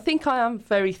one. I think I am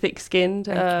very thick-skinned,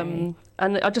 and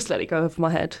I just let it go over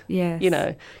my head. Yes. You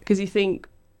know, because you think,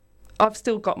 I've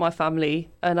still got my family,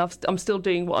 and I'm still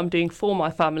doing what I'm doing for my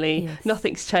family. Yes.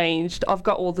 Nothing's changed. I've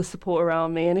got all the support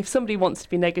around me, and if somebody wants to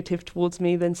be negative towards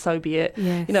me, then so be it.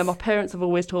 Yes. You know, my parents have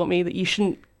always taught me that you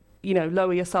shouldn't, you know,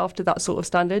 lower yourself to that sort of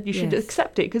standard. You should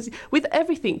accept it, because with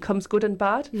everything comes good and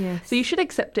bad. Yes. So you should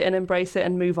accept it and embrace it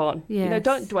and move on. Yes. You know,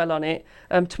 don't dwell on it.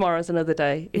 Tomorrow's another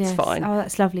day. It's fine. Oh,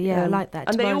 that's lovely. Yeah, I like that.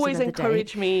 And they always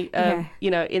encourage me, you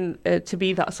know, to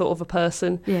be that sort of a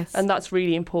person. Yes. And that's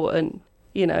really important.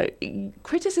 You know,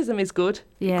 criticism is good,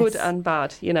 good and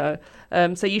bad, you know.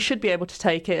 So you should be able to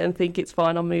take it and think it's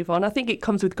fine, I'll move on. I think it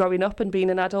comes with growing up and being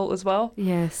an adult as well.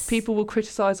 Yes. People will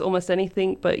criticise almost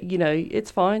anything, but, you know,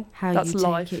 it's fine. That's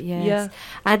life. Take it, yeah.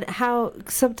 And how,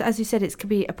 as you said, it can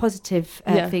be a positive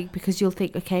thing, because you'll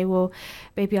think, okay, well,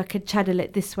 maybe I could channel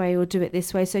it this way or do it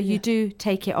this way. So you do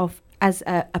take it off as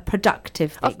a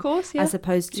productive thing. Of course, as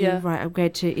opposed to, right, I'm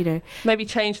going to, you know... Maybe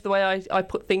change the way I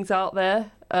put things out there.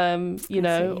 You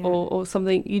know, or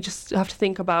something. You just have to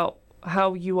think about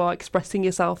how you are expressing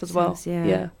yourself as well.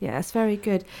 Yeah, that's very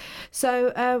good.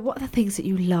 So what are the things that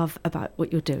you love about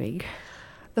what you're doing?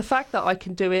 The fact that I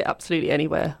can do it absolutely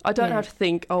anywhere. I don't have to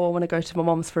think, I want to go to my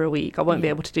mum's for a week. I won't be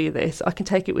able to do this. I can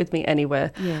take it with me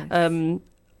anywhere. Yes.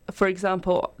 For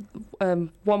example,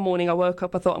 one morning I woke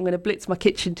up, I thought I'm going to blitz my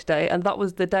kitchen today. And that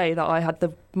was the day that I had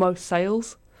the most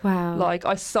sales. Wow. Like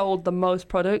I sold the most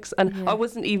products and I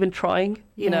wasn't even trying,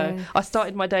 you know. I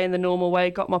started my day in the normal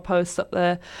way, got my posts up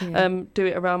there, do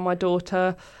it around my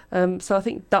daughter. So I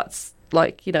think that's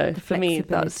like, you know, for me,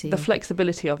 that's the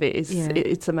flexibility of it is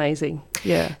it's amazing.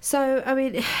 Yeah. So, I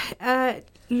mean,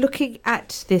 looking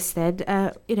at this then,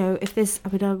 you know, if there's, I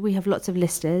mean, we have lots of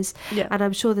listeners and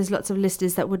I'm sure there's lots of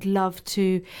listeners that would love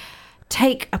to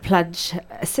take a plunge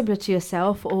similar to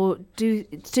yourself or do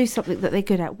something that they're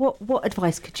good at. What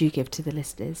advice could you give to the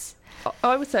listeners?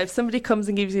 I would say if somebody comes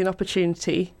and gives you an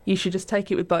opportunity, you should just take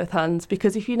it with both hands,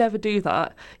 because if you never do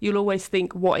that, you'll always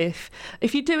think, what if?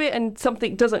 If you do it and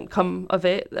something doesn't come of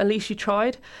it, at least you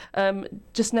tried.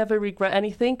 Just never regret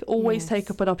anything. Always take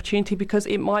up an opportunity, because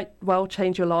it might well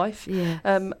change your life.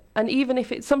 And even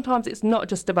if sometimes it's not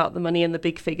just about the money and the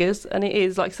big figures, and it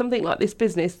is like something like this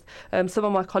business, some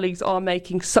of my colleagues are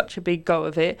making such a big go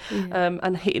of it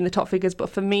and hitting the top figures. But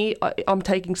for me, I'm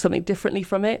taking something differently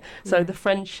from it. So the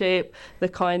friendship, the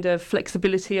kind of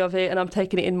flexibility of it, and I'm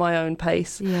taking it in my own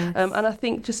pace. And I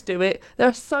think just do it. There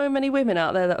are so many women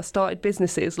out there that have started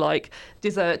businesses like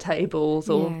dessert tables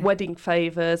or wedding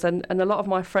favours, and a lot of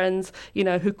my friends, you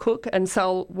know, who cook and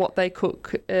sell what they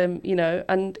cook, you know,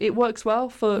 and it works well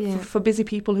for busy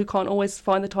people who can't always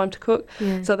find the time to cook.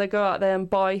 So they go out there and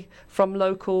buy from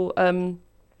local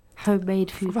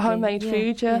homemade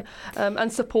food.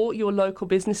 And support your local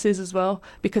businesses as well,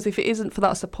 because if it isn't for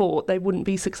that support, they wouldn't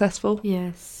be successful.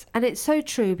 Yes, and it's so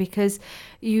true, because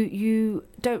you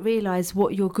don't realise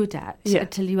what you're good at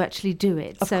until you actually do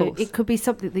it. Of course. It could be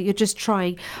something that you're just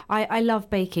trying. I love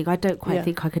baking. I don't quite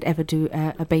think I could ever do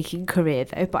a baking career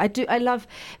though, but I love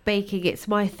baking. It's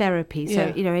my therapy.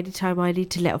 So you know, anytime I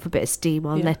need to let off a bit of steam,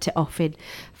 I'll let it off in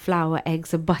flour,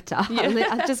 eggs and butter.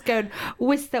 I'll just go and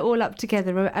whisk that all up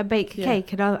together and bake a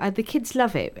cake, and the kids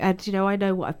love it, and you know, I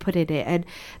know what I've put in it, and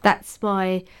that's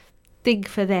my thing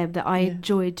for them that I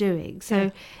enjoy doing.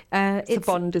 So it's a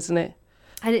bond, isn't it?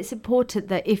 And it's important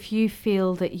that if you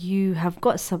feel that you have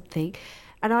got something,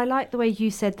 and I like the way you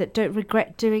said that, don't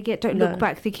regret doing it, don't look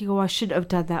back thinking, oh, I shouldn't have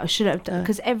done that, I shouldn't have done,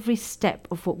 because every step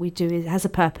of what we do has a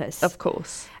purpose. Of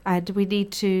course. And we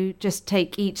need to just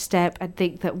take each step and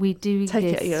think that we're doing take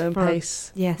this. Take it at your own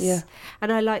pace. Yes. Yeah.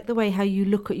 And I like the way how you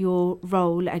look at your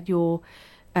role and your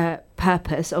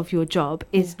purpose of your job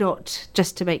is not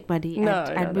just to make money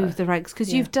and move the ranks,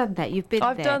 because you've done that, you've been there.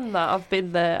 I've done that, I've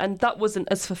been there, and that wasn't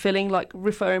as fulfilling, like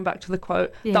referring back to the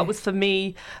quote, that was for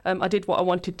me. I did what I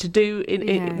wanted to do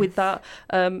with that,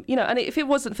 you know, and if it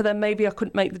wasn't for them, maybe I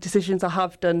couldn't make the decisions I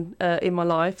have done in my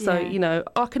life. So you know,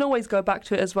 I can always go back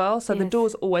to it as well, so the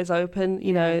door's always open.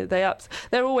 You know,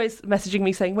 they're always messaging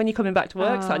me saying, when are you coming back to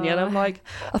work, Sonia? And I'm like,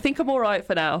 I think I'm all right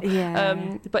for now.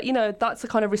 But you know, that's the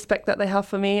kind of respect that they have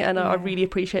for me, and I really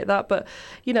appreciate that. But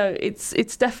you know,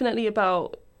 it's definitely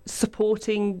about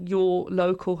supporting your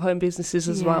local home businesses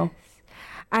as well.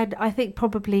 And I think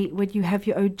probably when you have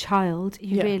your own child,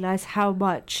 you realise how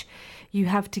much you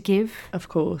have to give. Of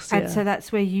course. And so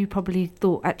that's where you probably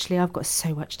thought, actually, I've got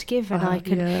so much to give, and I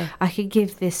can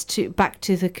give this back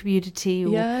to the community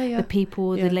or the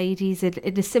people, the ladies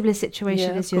in a similar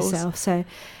situation as yourself. So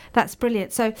that's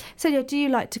brilliant. So Sonia, do you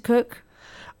like to cook?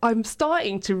 I'm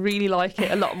starting to really like it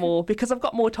a lot more, because I've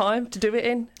got more time to do it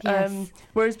in.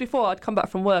 Whereas before I'd come back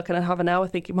from work and I'd have an hour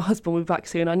thinking, my husband will be back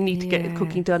soon, I need to get the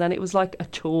cooking done, and it was like a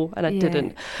chore, and I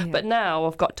didn't. But now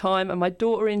I've got time, and my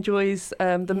daughter enjoys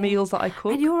the meals that I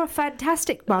cook. And you're a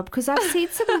fantastic mum, because I've seen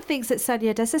some of the things that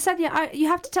Sonia does. So Sonia, you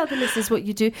have to tell the listeners what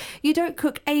you do. You don't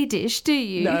cook a dish, do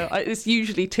you? No, it's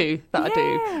usually two that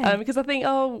I do, because I think,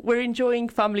 we're enjoying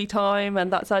family time,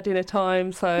 and that's our dinner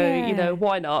time, so you know,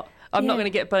 why not? I'm not going to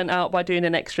get burnt out by doing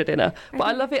an extra dinner. But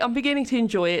I love it. I'm beginning to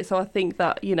enjoy it. So I think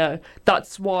that, you know,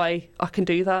 that's why I can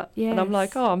do that. Yes. And I'm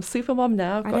like, I'm super mum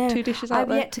now. I've got 2 dishes out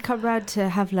there. I'm yet to come round to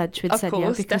have lunch with Sonia. Of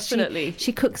course, because definitely.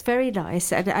 She cooks very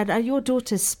nice. And your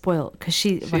daughter's spoilt, because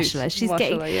she's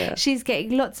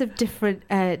getting lots of different...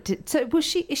 so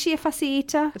is she a fussy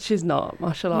eater? She's not,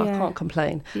 mashallah. I can't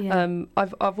complain.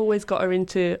 I've always got her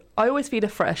into... I always feed her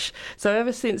fresh. So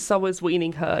ever since I was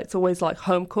weaning her, it's always like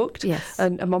home cooked. Yes.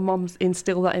 And my mum mum's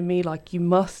instilled that in me, like, you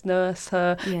must nurse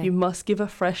her, you must give her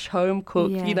fresh home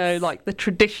cooked, you know, like the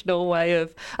traditional way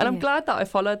of, and I'm glad that I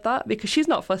followed that, because she's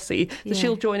not fussy, so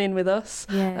she'll join in with us,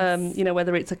 you know,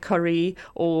 whether it's a curry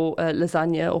or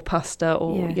lasagna or pasta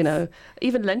or, you know,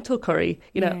 even lentil curry.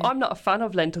 You know, I'm not a fan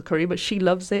of lentil curry, but she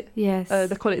loves it. They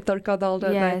call it tarka dal,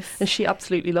 don't they? And she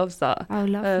absolutely loves that. Oh,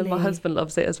 lovely. My husband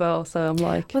loves it as well, so I'm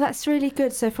like... Well, that's really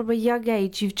good. So from a young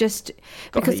age, you've just...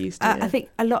 Got her used to it. I think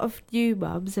a lot of new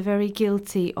mums are very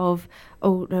guilty of,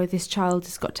 oh, no, this child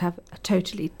has got to have a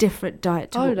totally different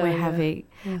diet to what we're having,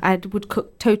 and would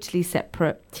cook totally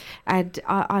separate. And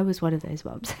I was one of those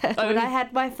mums. When I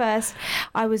had my first,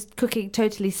 I was cooking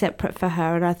totally separate for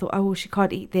her, and I thought, oh, well, she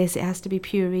can't eat this. It has to be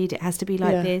pureed. It has to be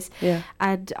like this.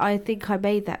 And I think I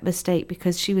made that mistake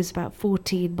because she was about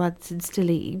 14 months and still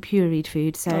eating pureed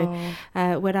food. So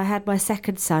when I had my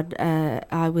second son,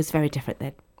 I was very different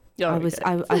then.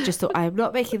 I just thought, I am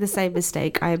not making the same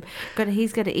mistake.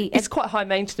 He's gonna eat. It's quite high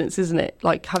maintenance, isn't it?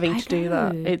 Like having to do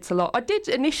that. It's a lot. I did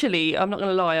initially, I'm not going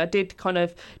to lie, I did kind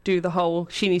of do the whole,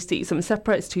 she needs to eat something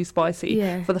separate, it's too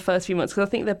spicy for the first few months, because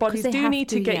I think their bodies do need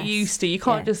to get used to. You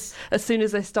can't just, as soon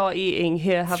as they start eating,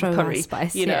 here, have a curry,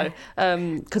 spice, you know,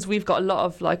 because we've got a lot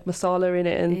of like masala in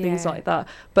it and things like that.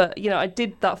 But, you know, I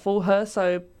did that for her,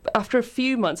 so after a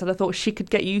few months, and I thought she could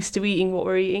get used to eating what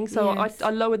we're eating, so I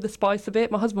lowered the spice a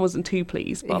bit. My husband wasn't too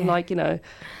pleased, but I'm like, you know,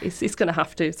 it's going to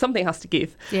have to, something has to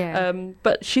give.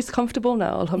 But she's comfortable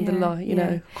now, alhamdulillah. You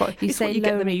know, you say you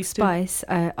get them used spice.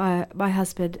 My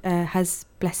husband has,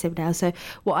 bless him now, so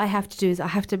what I have to do is I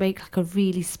have to make like a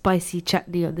really spicy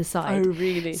chutney on the side. Oh,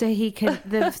 really? So he can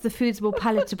the food's more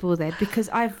palatable then, because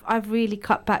I've really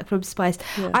cut back from spice.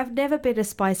 I've never been a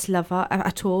spice lover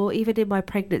at all. Even in my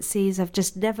pregnancies, I've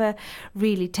just never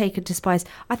really taken to spice.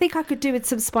 I think I could do with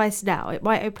some spice now. It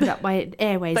might open up my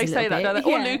airways they a little say that, bit.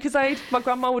 don't they? Or Lucozade. My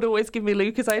grandma would always give me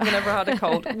Lucozade whenever I had a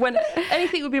cold. When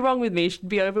anything would be wrong with me, she'd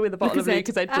be over with a bottle of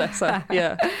Lucozade, bless her.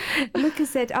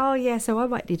 Lucozade, oh yeah, so I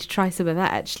might need to try some of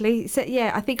that actually. So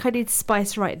yeah, I think I need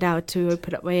spice right now to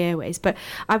open up my airways, but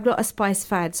I'm not a spice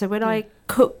fan. So when I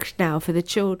cook now for the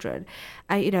children,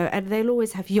 you know, and they'll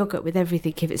always have yogurt with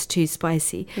everything if it's too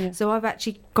spicy. So I've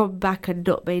actually gone back and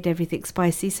not made everything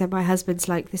spicy. So my husband's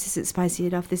like, this isn't spicy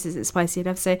enough, this isn't spicy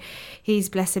enough. So he's,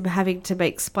 bless him, having to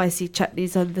make spicy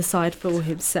chutneys on the side for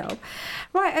himself.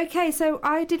 Right, okay, so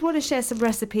I did want to share some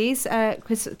recipes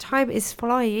because time is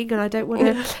flying and I don't want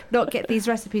to not get these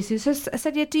recipes. So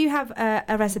Sanya, do you have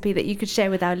a recipe that you could share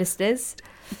with our listeners?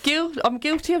 I'm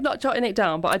guilty of not jotting it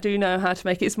down, but I do know how to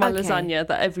make it. It's my lasagna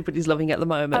that everybody's loving at the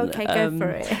moment. Okay, go for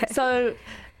it. So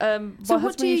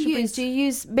what do you use? Do you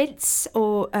use mince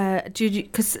or do you?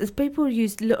 Because people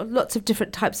use lots of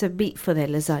different types of meat for their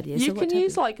lasagna. You can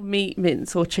use like meat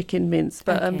mince or chicken mince,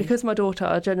 but because my daughter,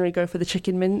 I generally go for the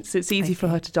chicken mince. It's easy for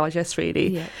her to digest,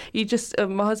 really. You just,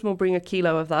 my husband will bring a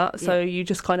kilo of that, so you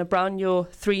just kind of brown your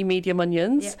 3 medium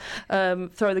onions,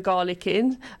 throw the garlic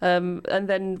in, and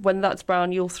then when that's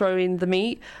brown, you'll throw in the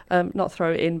meat. Not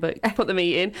throw it in, but put the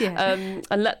meat in,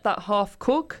 and let that half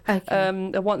cook.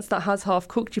 And once that has half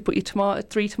cooked, you put your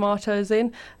 3 tomatoes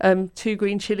in, 2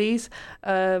 green chilies,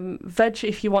 veg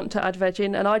if you want to add veg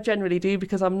in, and I generally do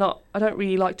because I don't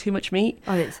really like too much meat.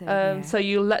 So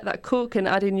you'll let that cook and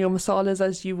add in your masalas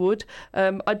as you would.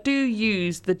 I do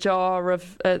use the jar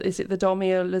of is it the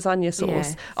Domia lasagna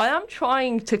sauce? I am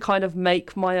trying to kind of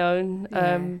make my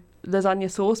own lasagna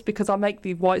sauce because I make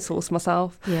the white sauce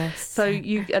myself. So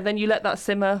and then you let that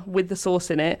simmer with the sauce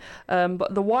in it.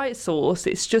 But the white sauce,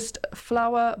 it's just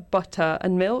flour, butter,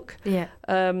 and milk.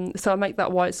 So I make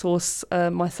that white sauce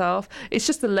myself. It's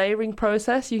just a layering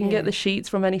process. You can get the sheets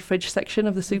from any fridge section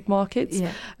of the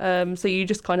supermarkets. So you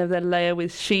just kind of then layer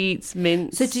with sheets,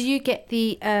 mince. So do you get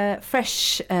the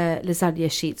fresh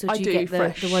lasagna sheets, or do you get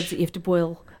the ones that you have to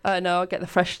boil? No, I get the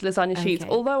fresh lasagna sheets.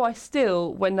 Although I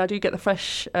still, when I do get the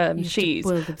fresh sheets,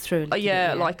 boil them through.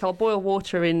 Like I'll boil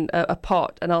water in a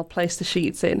pot and I'll place the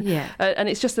sheets in. And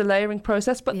it's just a layering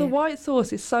process. But the white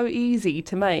sauce is so easy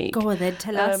to make. Go on then,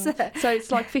 tell us. So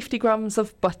it's like 50 grams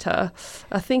of butter.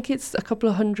 I think it's a couple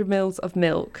of 100 mils of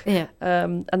milk.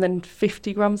 And then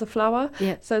 50 grams of flour.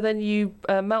 So then you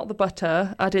melt the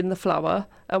butter, add in the flour.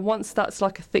 And once that's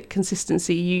like a thick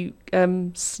consistency, you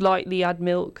slightly add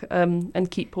milk and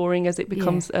keep pouring as it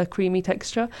becomes a creamy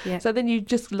texture. So then you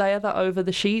just layer that over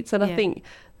the sheets, and I think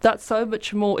that's so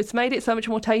much more, it's made it so much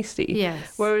more tasty.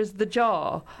 Whereas the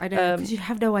jar, I know, because you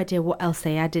have no idea what else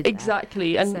they added.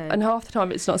 Exactly. And half the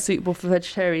time it's not suitable for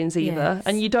vegetarians either.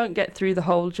 And you don't get through the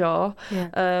whole jar.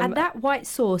 And that white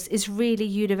sauce is really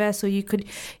universal. You could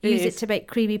use it to make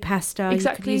creamy pasta. You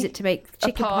could use it to make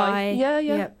chicken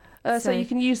pie. So you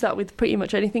can use that with pretty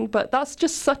much anything, but that's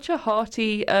just such a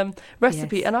hearty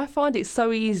recipe, and I find it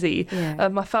so easy.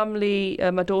 My family,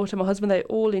 my daughter, my husband, they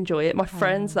all enjoy it. My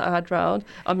friends that I had round,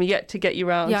 I'm yet to get you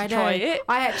round to try it.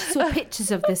 I actually saw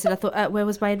pictures of this and I thought, where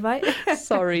was my invite?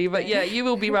 Sorry, but you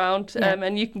will be round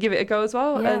and you can give it a go as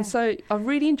well. And so I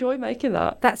really enjoy making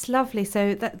that. That's lovely.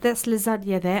 So that's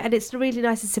lasagna there, and it's really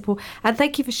nice and simple. And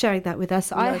thank you for sharing that with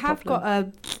us. I have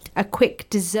got a quick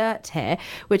dessert here,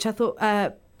 which I thought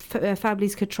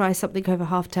families could try something over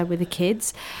half term with the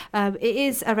kids. It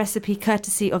is a recipe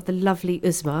courtesy of the lovely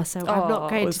Uzma, so I'm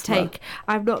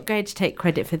not going to take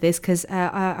credit for this, because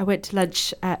I went to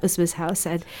lunch at Uzma's house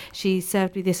and she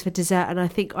served me this for dessert, and I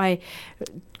think I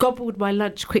gobbled my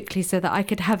lunch quickly so that I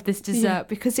could have this dessert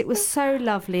because it was so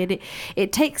lovely, and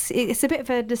it's a bit of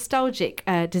a nostalgic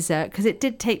dessert because it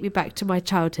did take me back to my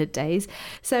childhood days.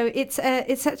 So it's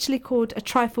actually called a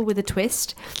trifle with a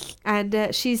twist,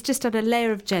 and she's just done a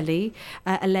layer of jelly,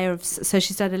 so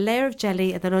she's done a layer of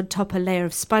jelly, and then on top a layer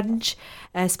of sponge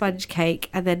cake,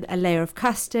 and then a layer of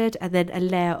custard, and then a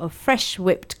layer of fresh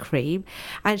whipped cream,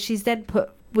 and she's then put,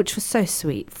 which was so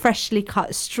sweet, freshly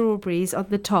cut strawberries on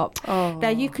the top. Now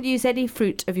you could use any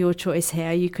fruit of your choice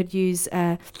here. You could use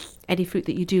any fruit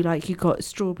that you do like. You've got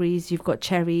strawberries, you've got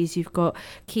cherries, you've got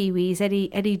kiwis,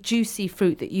 any juicy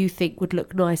fruit that you think would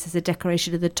look nice as a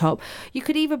decoration at the top. You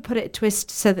could even put it a twist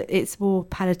so that it's more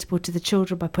palatable to the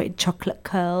children by putting chocolate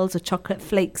curls or chocolate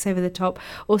flakes over the top,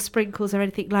 or sprinkles or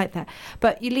anything like that.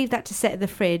 But you leave that to set in the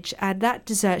fridge. And that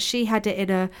dessert, she had it in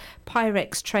a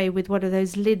Pyrex tray with one of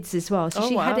those lids as well. So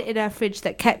she had it in her fridge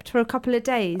that kept for a couple of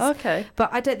days. Okay.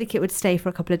 But I don't think it would stay for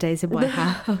a couple of days in my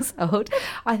household.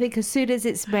 I think as soon as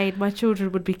it's made, my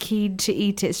children would be keen to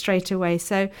eat it straight away.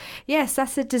 So yes,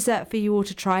 that's a dessert for you all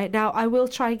to try. Now I will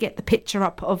try and get the picture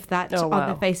up of that on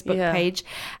the Facebook page,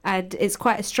 and it's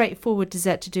quite a straightforward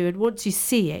dessert to do, and once you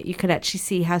see it you can actually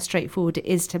see how straightforward it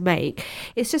is to make.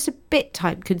 It's just a bit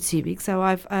time consuming, so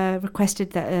I've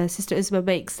requested that Sister Uzma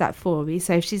makes that for me,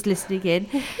 so if she's listening in,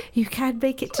 you can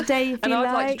make it today if and you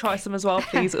I'd like to try some as well,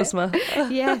 please, Uzma.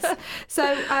 Yes.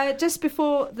 So just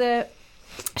before the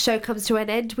show comes to an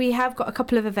end, we have got a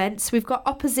couple of events. We've got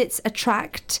Opposites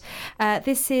Attract.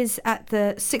 This is at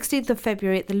the 16th of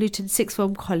February at the Luton Sixth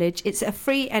Form College. It's a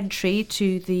free entry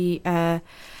to the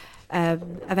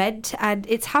event, and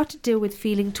it's how to deal with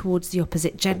feeling towards the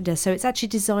opposite gender. So it's actually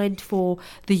designed for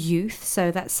the youth,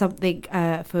 so that's something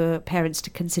for parents to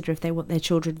consider if they want their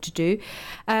children to do.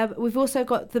 We've also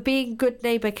got the Being Good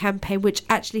Neighbour campaign, which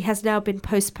actually has now been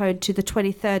postponed to the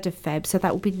 23rd of Feb, so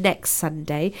that will be next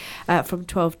Sunday from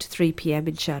 12 to 3 p.m.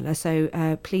 inshallah.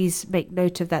 So please make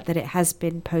note of that it has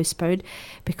been postponed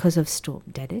because of Storm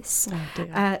Dennis.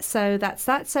 So that's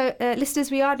that. So listeners,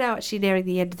 we are now actually nearing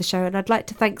the end of the show, and I'd like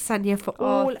to thank Sanya for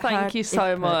all thank you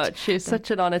so much. It's such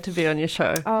an honour to be on your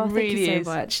show. Thank you so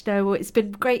much. No, it's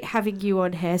been great having you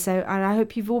on here. So, and I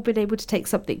hope you've all been able to take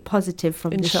something positive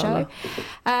from the show.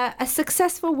 A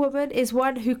successful woman is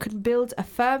one who can build a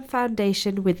firm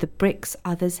foundation with the bricks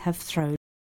others have thrown.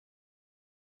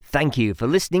 Thank you for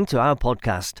listening to our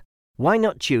podcast. Why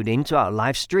not tune in to our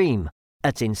live stream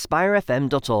at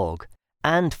inspirefm.org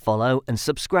and follow and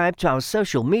subscribe to our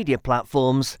social media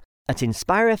platforms at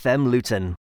Inspire FM Luton.